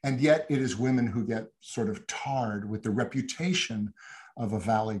 And yet it is women who get sort of tarred with the reputation of a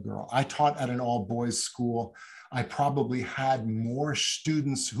valley girl. I taught at an all boys school. I probably had more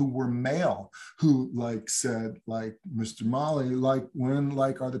students who were male who like said, like, Mr. Molly, like when,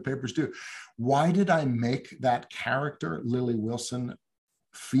 like, are the papers due? Why did I make that character, Lily Wilson,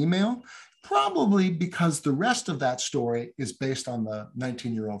 female? Probably because the rest of that story is based on the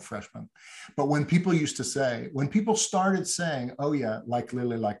 19-year-old freshman. But when people used to say, when people started saying, oh yeah, like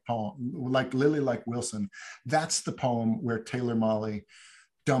Lily Like Wilson, that's the poem where Taylor Molly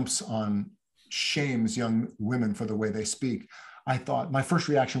dumps on, shames young women for the way they speak. I thought, my first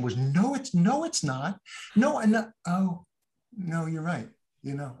reaction was, no, it's not. No, and oh, no, you're right.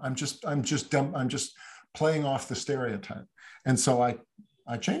 You know, I'm just dumb. I'm just playing off the stereotype. And so I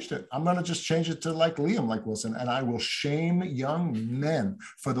changed it. I'm going to just change it to Like Liam Like Wilson, and I will shame young men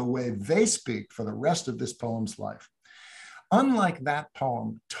for the way they speak for the rest of this poem's life. Unlike that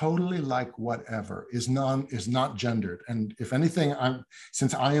poem, Totally Like Whatever is not gendered. And if anything,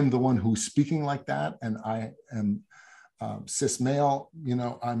 since I am the one who's speaking like that, and I am cis male, you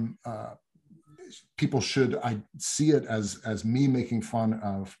know, people should see it as me making fun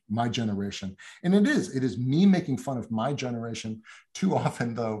of my generation. And it is me making fun of my generation. Too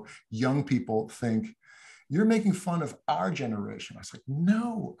often though, young people think, you're making fun of our generation. I was like,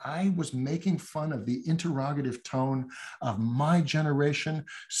 no, I was making fun of the interrogative tone of my generation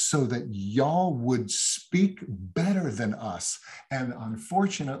so that y'all would speak better than us. And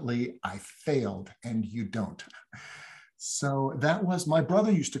unfortunately, I failed, and you don't. So that was, my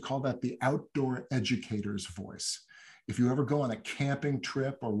brother used to call that the outdoor educator's voice. If you ever go on a camping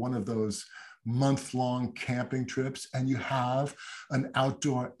trip or one of those month-long camping trips and you have an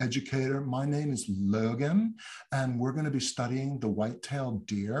outdoor educator, my name is Logan, and we're going to be studying the white-tailed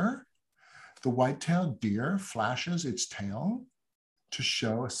deer. The white-tailed deer flashes its tail to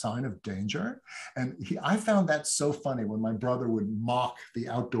show a sign of danger. And I found that so funny when my brother would mock the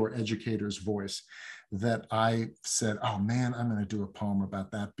outdoor educator's voice, that I said, oh man, I'm going to do a poem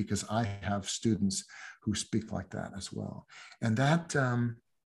about that, because I have students who speak like that as well. And that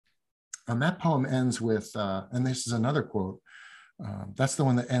poem ends with, and this is another quote, that's the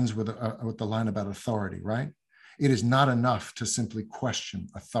one that ends with the line about authority, right? It is not enough to simply question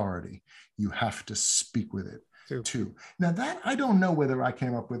authority. You have to speak with it. Two. Now that I don't know whether I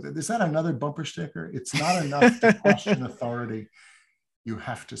came up with it. Is that another bumper sticker? It's not enough to question authority. You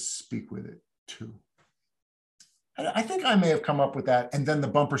have to speak with it too. I think I may have come up with that, and then the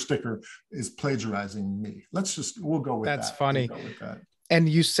bumper sticker is plagiarizing me. We'll go with that. That's funny. We'll go with that. And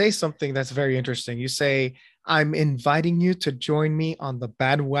you say something that's very interesting. You say, I'm inviting you to join me on the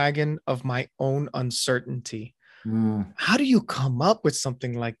bandwagon of my own uncertainty. How do you come up with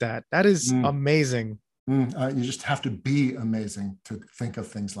something like that? That is amazing. You just have to be amazing to think of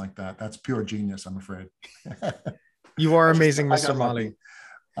things like that. That's pure genius, I'm afraid. You are amazing, Mr. Mali.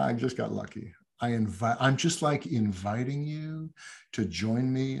 I just got lucky. I'm just like inviting you to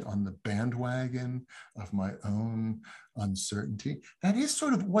join me on the bandwagon of my own uncertainty. That is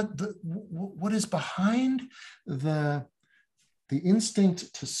sort of what is behind the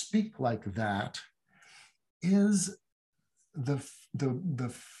instinct to speak like that is the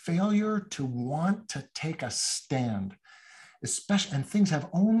failure to want to take a stand, especially, and things have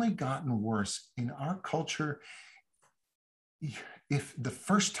only gotten worse in our culture. If the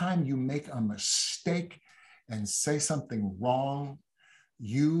first time you make a mistake and say something wrong,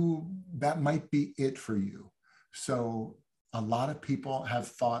 that might be it for you. So a lot of people have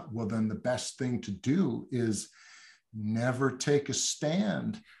thought, well, then the best thing to do is never take a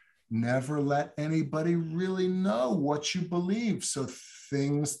stand. Never let anybody really know what you believe. So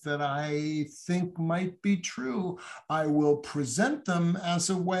things that I think might be true, I will present them in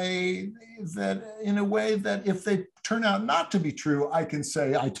a way that if they turn out not to be true, I can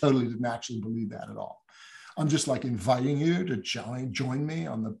say I totally didn't actually believe that at all. I'm just like inviting you to join me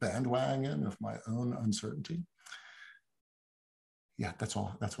on the bandwagon of my own uncertainty. Yeah, that's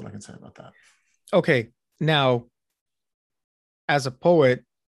all. That's what I can say about that. Okay. Now, as a poet,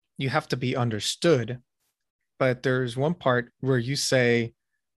 you have to be understood, but there's one part where you say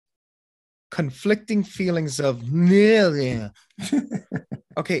conflicting feelings of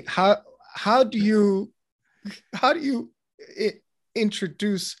okay, how do you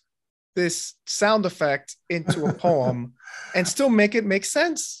introduce this sound effect into a poem and still make it make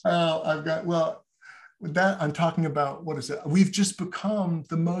sense? With that, I'm talking about, what is it? We've just become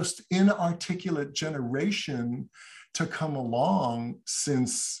the most inarticulate generation to come along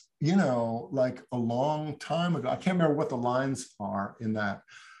since, like a long time ago. I can't remember what the lines are in that.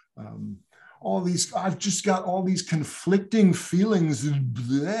 I've just got all these conflicting feelings.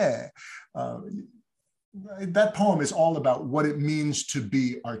 That poem is all about what it means to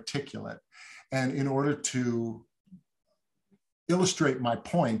be articulate. And in order to illustrate my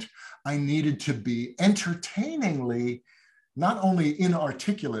point, I needed to be entertainingly, not only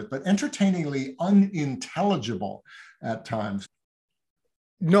inarticulate, but entertainingly unintelligible at times.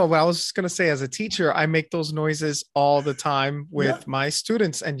 No, well, I was just going to say, as a teacher, I make those noises all the time with my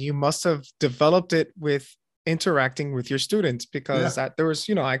students, and you must have developed it with interacting with your students, because there was,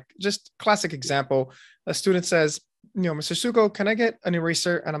 just classic example. A student says, Mr. Suko, can I get an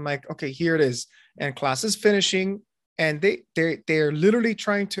eraser? And I'm like, okay, here it is. And class is finishing, and they're literally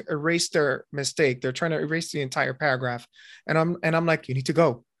trying to erase their mistake. They're trying to erase the entire paragraph. And I'm like, you need to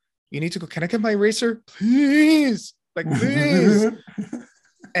go. Can I get my eraser? Please. Like, please.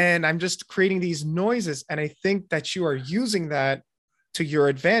 And I'm just creating these noises. And I think that you are using that to your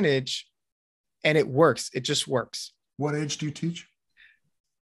advantage, and it works. It just works. What age do you teach?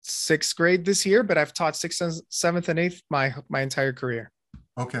 6th grade this year, but I've taught 6th, 7th, and 8th my entire career.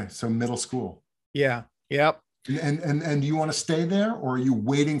 Okay. So middle school. Yeah. Yep. And do you want to stay there, or are you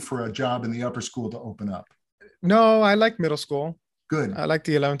waiting for a job in the upper school to open up? No, I like middle school. Good. I like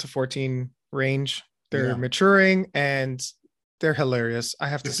the 11 to 14 range. They're maturing and they're hilarious, I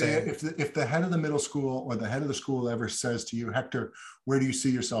have to say. If the head of the middle school or the head of the school ever says to you, Hector, where do you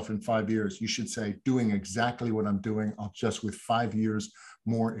see yourself in 5 years? You should say, doing exactly what I'm doing. I'll just with 5 years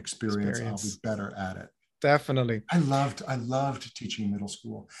more experience, I'll be better at it. Definitely. I loved teaching middle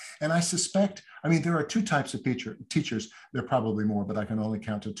school. And I suspect, there are two types of teachers. There are probably more, but I can only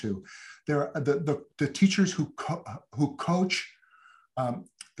count to two. There are the teachers who coach,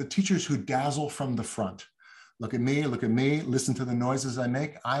 the teachers who dazzle from the front. Look at me, listen to the noises I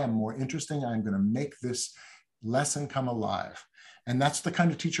make. I am more interesting. I'm going to make this lesson come alive. And that's the kind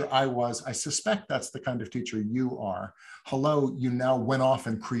of teacher I was. I suspect that's the kind of teacher you are. Hello, you now went off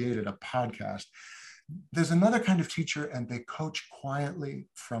and created a podcast. There's another kind of teacher, and they coach quietly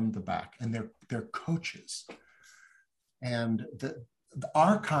from the back, and they're coaches. And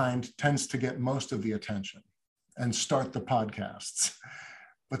our kind tends to get most of the attention and start the podcasts.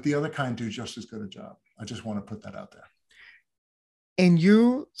 But the other kind do just as good a job. I just want to put that out there. And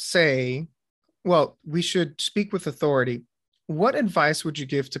you say, well, we should speak with authority. What advice would you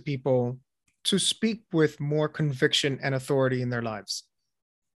give to people to speak with more conviction and authority in their lives?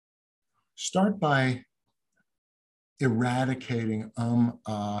 Start by eradicating and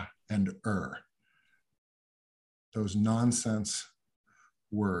those nonsense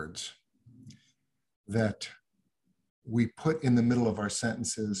words that we put in the middle of our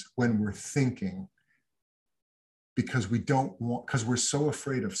sentences when we're thinking, because we're so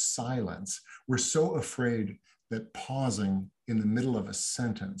afraid of silence. We're so afraid that pausing in the middle of a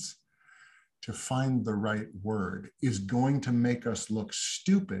sentence to find the right word is going to make us look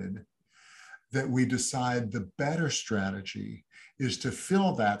stupid, that we decide the better strategy is to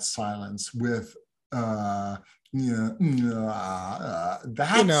fill that silence with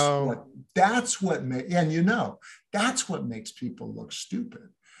that's what makes people look stupid.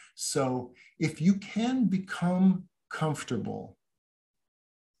 So if you can become comfortable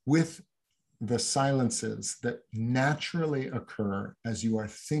with the silences that naturally occur as you are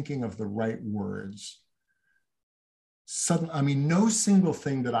thinking of the right words, no single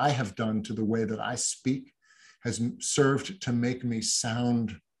thing that I have done to the way that I speak has served to make me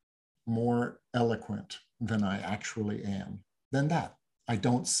sound more eloquent than I actually am. Than that, I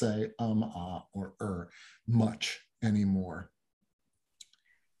don't say or much anymore.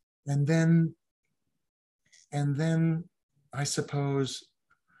 And then I suppose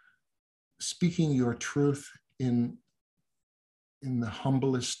speaking your truth in the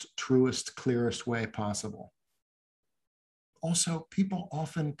humblest, truest, clearest way possible. Also, people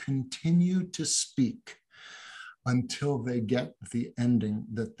often continue to speak until they get the ending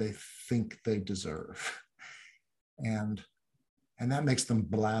that they think they deserve. And that makes them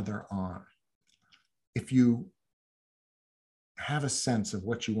blather on. If you have a sense of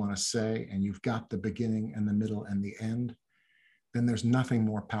what you want to say and you've got the beginning and the middle and the end, then there's nothing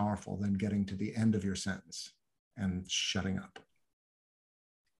more powerful than getting to the end of your sentence and shutting up.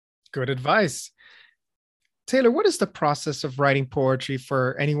 Good advice. Taylor, what is the process of writing poetry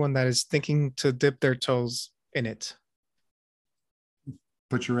for anyone that is thinking to dip their toes in it?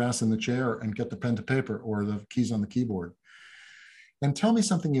 Put your ass in the chair and get the pen to paper or the keys on the keyboard. And tell me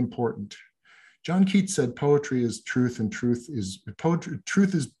something important. John Keats said poetry is truth and truth is poetry.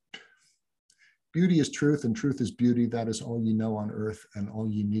 Truth is beauty is truth and truth is beauty. That is all you know on earth and all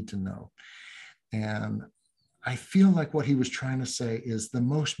you need to know. And I feel like what he was trying to say is the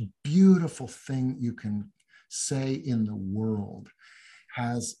most beautiful thing you can say in the world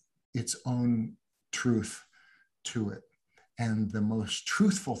has its own truth to it. And the most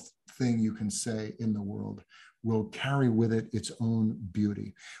truthful thing you can say in the world will carry with it its own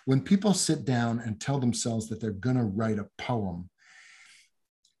beauty. When people sit down and tell themselves that they're going to write a poem,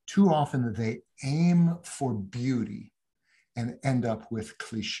 too often they aim for beauty and end up with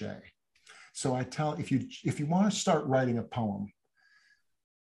cliche. So I tell, if you want to start writing a poem,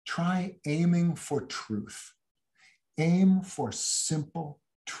 try aiming for truth. Aim for simple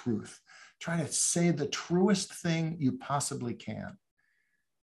truth. Try to say the truest thing you possibly can.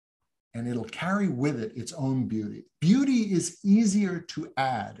 And it'll carry with it its own beauty. Beauty is easier to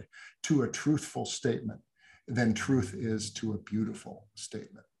add to a truthful statement than truth is to a beautiful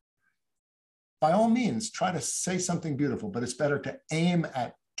statement. By all means, try to say something beautiful, but it's better to aim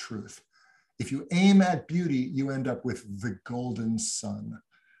at truth. If you aim at beauty, you end up with the golden sun.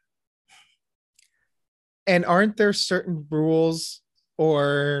 And aren't there certain rules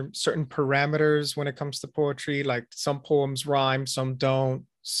or certain parameters when it comes to poetry? Like some poems rhyme, some don't.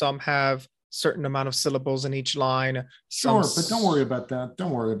 Some have certain amount of syllables in each line. Sure, but don't worry about that. Don't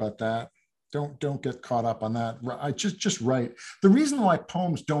worry about that. Don't get caught up on that. I just write. The reason why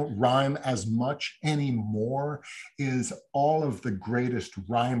poems don't rhyme as much anymore is all of the greatest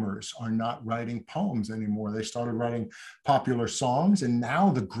rhymers are not writing poems anymore. They started writing popular songs, and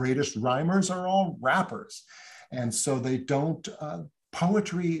now the greatest rhymers are all rappers. And so they don't,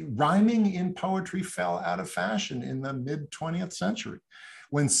 rhyming in poetry fell out of fashion in the mid 20th century.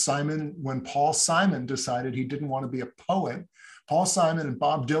 When Paul Simon decided he didn't want to be a poet, Paul Simon and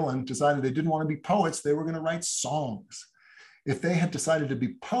Bob Dylan decided they didn't want to be poets. They were going to write songs. If they had decided to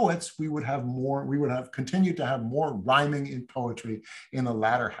be poets, we would have continued to have more rhyming in poetry in the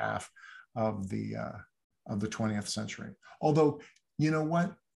latter half of the 20th century. Although, you know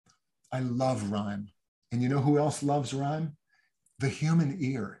what? I love rhyme. And you know who else loves rhyme? The human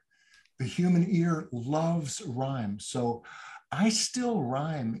ear. The human ear loves rhyme. So I still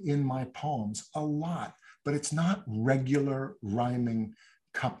rhyme in my poems a lot, but it's not regular rhyming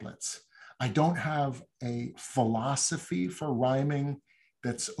couplets. I don't have a philosophy for rhyming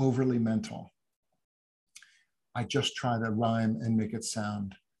that's overly mental. I just try to rhyme and make it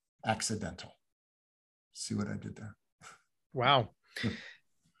sound accidental. See what I did there? Wow.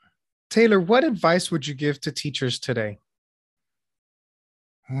 Taylor, what advice would you give to teachers today?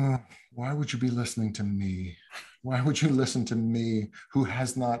 Why would you be listening to me? Why would you listen to me who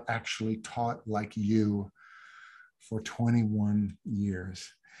has not actually taught like you for 21 years?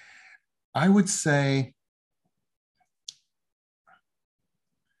 I would say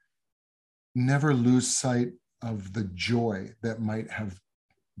never lose sight of the joy that might have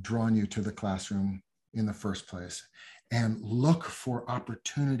drawn you to the classroom in the first place, and look for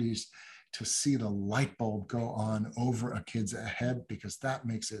opportunities to see the light bulb go on over a kid's head, because that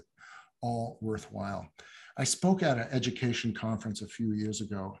makes it all worthwhile. I spoke at an education conference a few years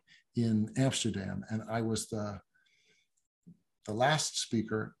ago in Amsterdam, and I was the last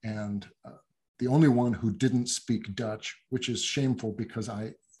speaker and the only one who didn't speak Dutch, which is shameful because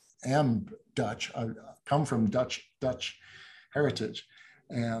I am Dutch. I come from Dutch heritage.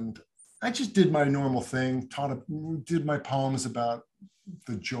 And I just did my normal thing, did my poems about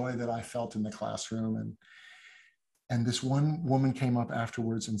the joy that I felt in the classroom. And this one woman came up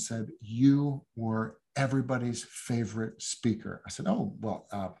afterwards and said, "You were everybody's favorite speaker." I said, "Oh, well,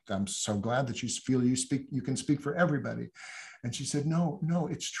 I'm so glad that you feel you can speak for everybody." And she said, no,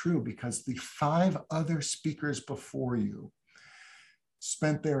 it's true, because the 5 other speakers before you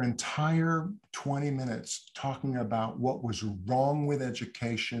spent their entire 20 minutes talking about what was wrong with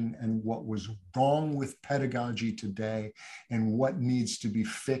education and what was wrong with pedagogy today and what needs to be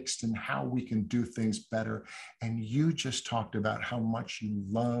fixed and how we can do things better. And you just talked about how much you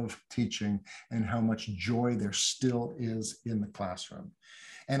love teaching and how much joy there still is in the classroom.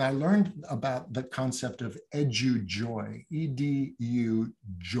 And I learned about the concept of edu-joy, E-D-U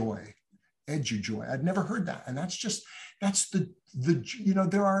joy. Edu-joy. I'd never heard that. And that's the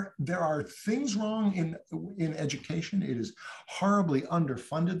there are things wrong in education. It is horribly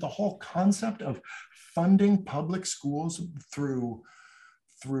underfunded. The whole concept of funding public schools through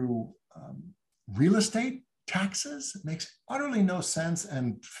real estate taxes makes utterly no sense,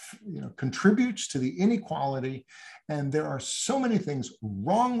 and contributes to the inequality. And there are so many things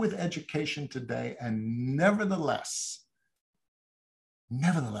wrong with education today, and nevertheless,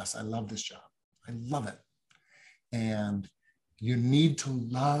 I love this job. I love it. And you need to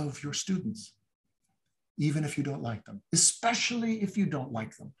love your students, even if you don't like them, especially if you don't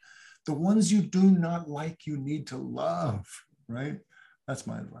like them. The ones you do not like, you need to love, right? That's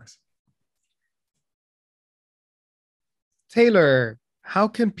my advice. Taylor, how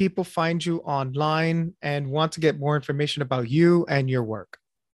can people find you online and want to get more information about you and your work?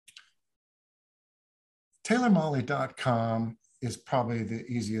 TaylorMolly.com is probably the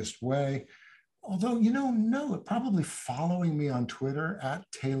easiest way. Although, no, probably following me on Twitter at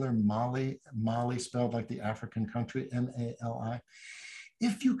Taylor Mali, Mali spelled like the African country, M-A-L-I.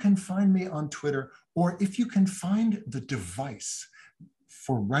 If you can find me on Twitter, or if you can find the device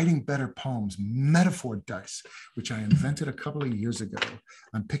for writing better poems, Metaphor Dice, which I invented a couple of years ago.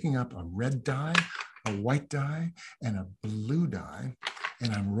 I'm picking up a red die, a white die, and a blue die,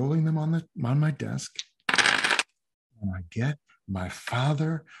 and I'm rolling them on my desk. And I get "My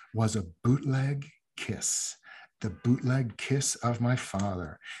father was a bootleg kiss." The bootleg kiss of my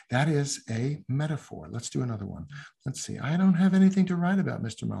father. That is a metaphor. Let's do another one. Let's see. I don't have anything to write about,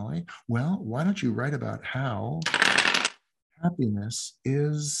 Mr. Molly. Well, why don't you write about how happiness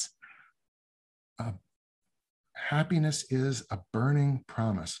is a burning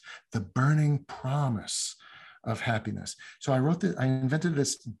promise, the burning promise of happiness. So I invented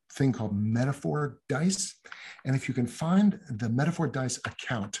this thing called Metaphor Dice. And if you can find the Metaphor Dice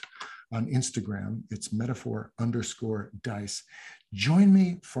account on Instagram, it's metaphor_dice. Join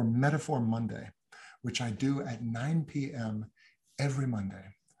me for Metaphor Monday, which I do at 9 p.m. every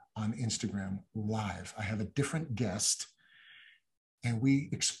Monday on Instagram live. I have a different guest, and we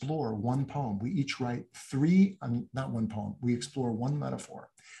explore one poem. We each write not one poem, we explore one metaphor.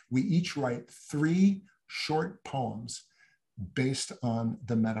 We each write 3 short poems based on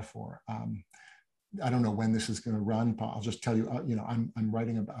the metaphor. I don't know when this is going to run, but I'll just tell you, I'm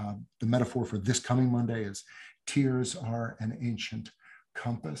writing about the metaphor for this coming Monday is "Tears are an ancient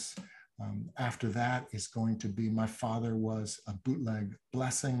compass." After that is going to be "My father was a bootleg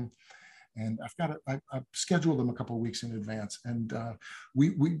blessing." And I've scheduled them a couple of weeks in advance. And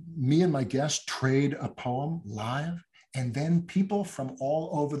me and my guest trade a poem live. And then people from all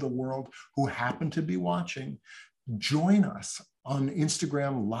over the world who happen to be watching join us on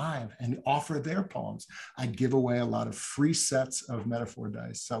Instagram live and offer their poems. I give away a lot of free sets of Metaphor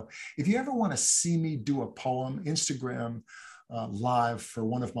Dice. So if you ever want to see me do a poem, Instagram live for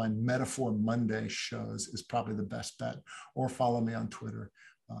one of my Metaphor Monday shows is probably the best bet, or follow me on Twitter.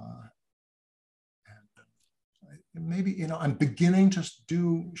 maybe, I'm beginning to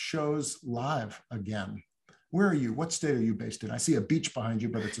do shows live again. Where are you? What state are you based in? I see a beach behind you,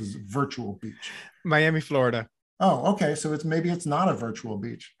 but it's a virtual beach. Miami, Florida. Oh, okay. So maybe it's not a virtual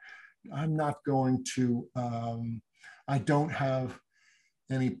beach. I'm not going to, I don't have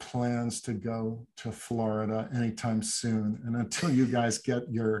any plans to go to Florida anytime soon. And until you guys get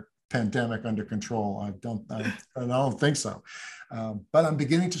your pandemic under control, I don't think so. But I'm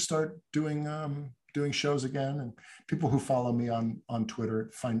beginning to start doing shows again. And people who follow me on Twitter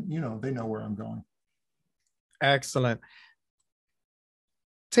they know where I'm going. Excellent.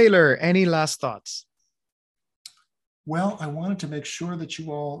 Taylor, any last thoughts? Well, I wanted to make sure that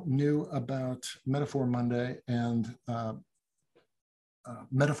you all knew about Metaphor Monday and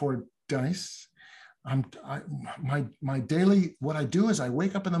Metaphor Dice. My daily, what I do is I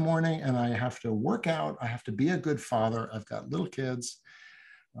wake up in the morning and I have to work out. I have to be a good father. I've got little kids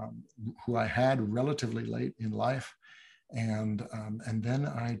who I had relatively late in life. And then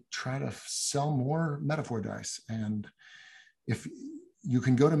I try to sell more Metaphor Dice. And if you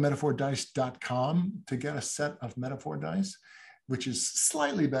can go to metaphordice.com to get a set of Metaphor Dice, which is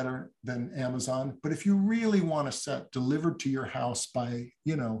slightly better than Amazon. But if you really want a set delivered to your house by,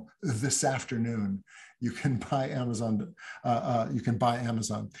 this afternoon, you can buy Amazon. You can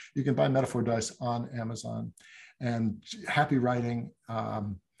buy Metaphor Dice on Amazon. And happy writing.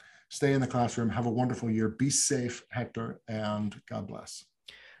 Stay in the classroom. Have a wonderful year. Be safe, Hector, and God bless.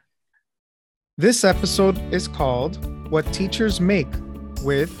 This episode is called What Teachers Make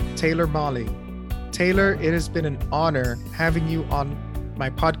with Taylor Mali. Taylor, it has been an honor having you on my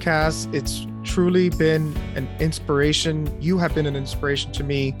podcast. It's truly been an inspiration. You have been an inspiration to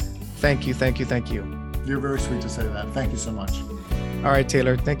me. Thank you, thank you, thank you. You're very sweet to say that. Thank you so much. All right,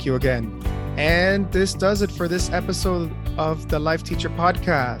 Taylor, thank you again. And this does it for this episode of the Life Teacher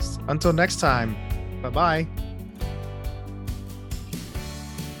Podcast. Until next time, bye-bye.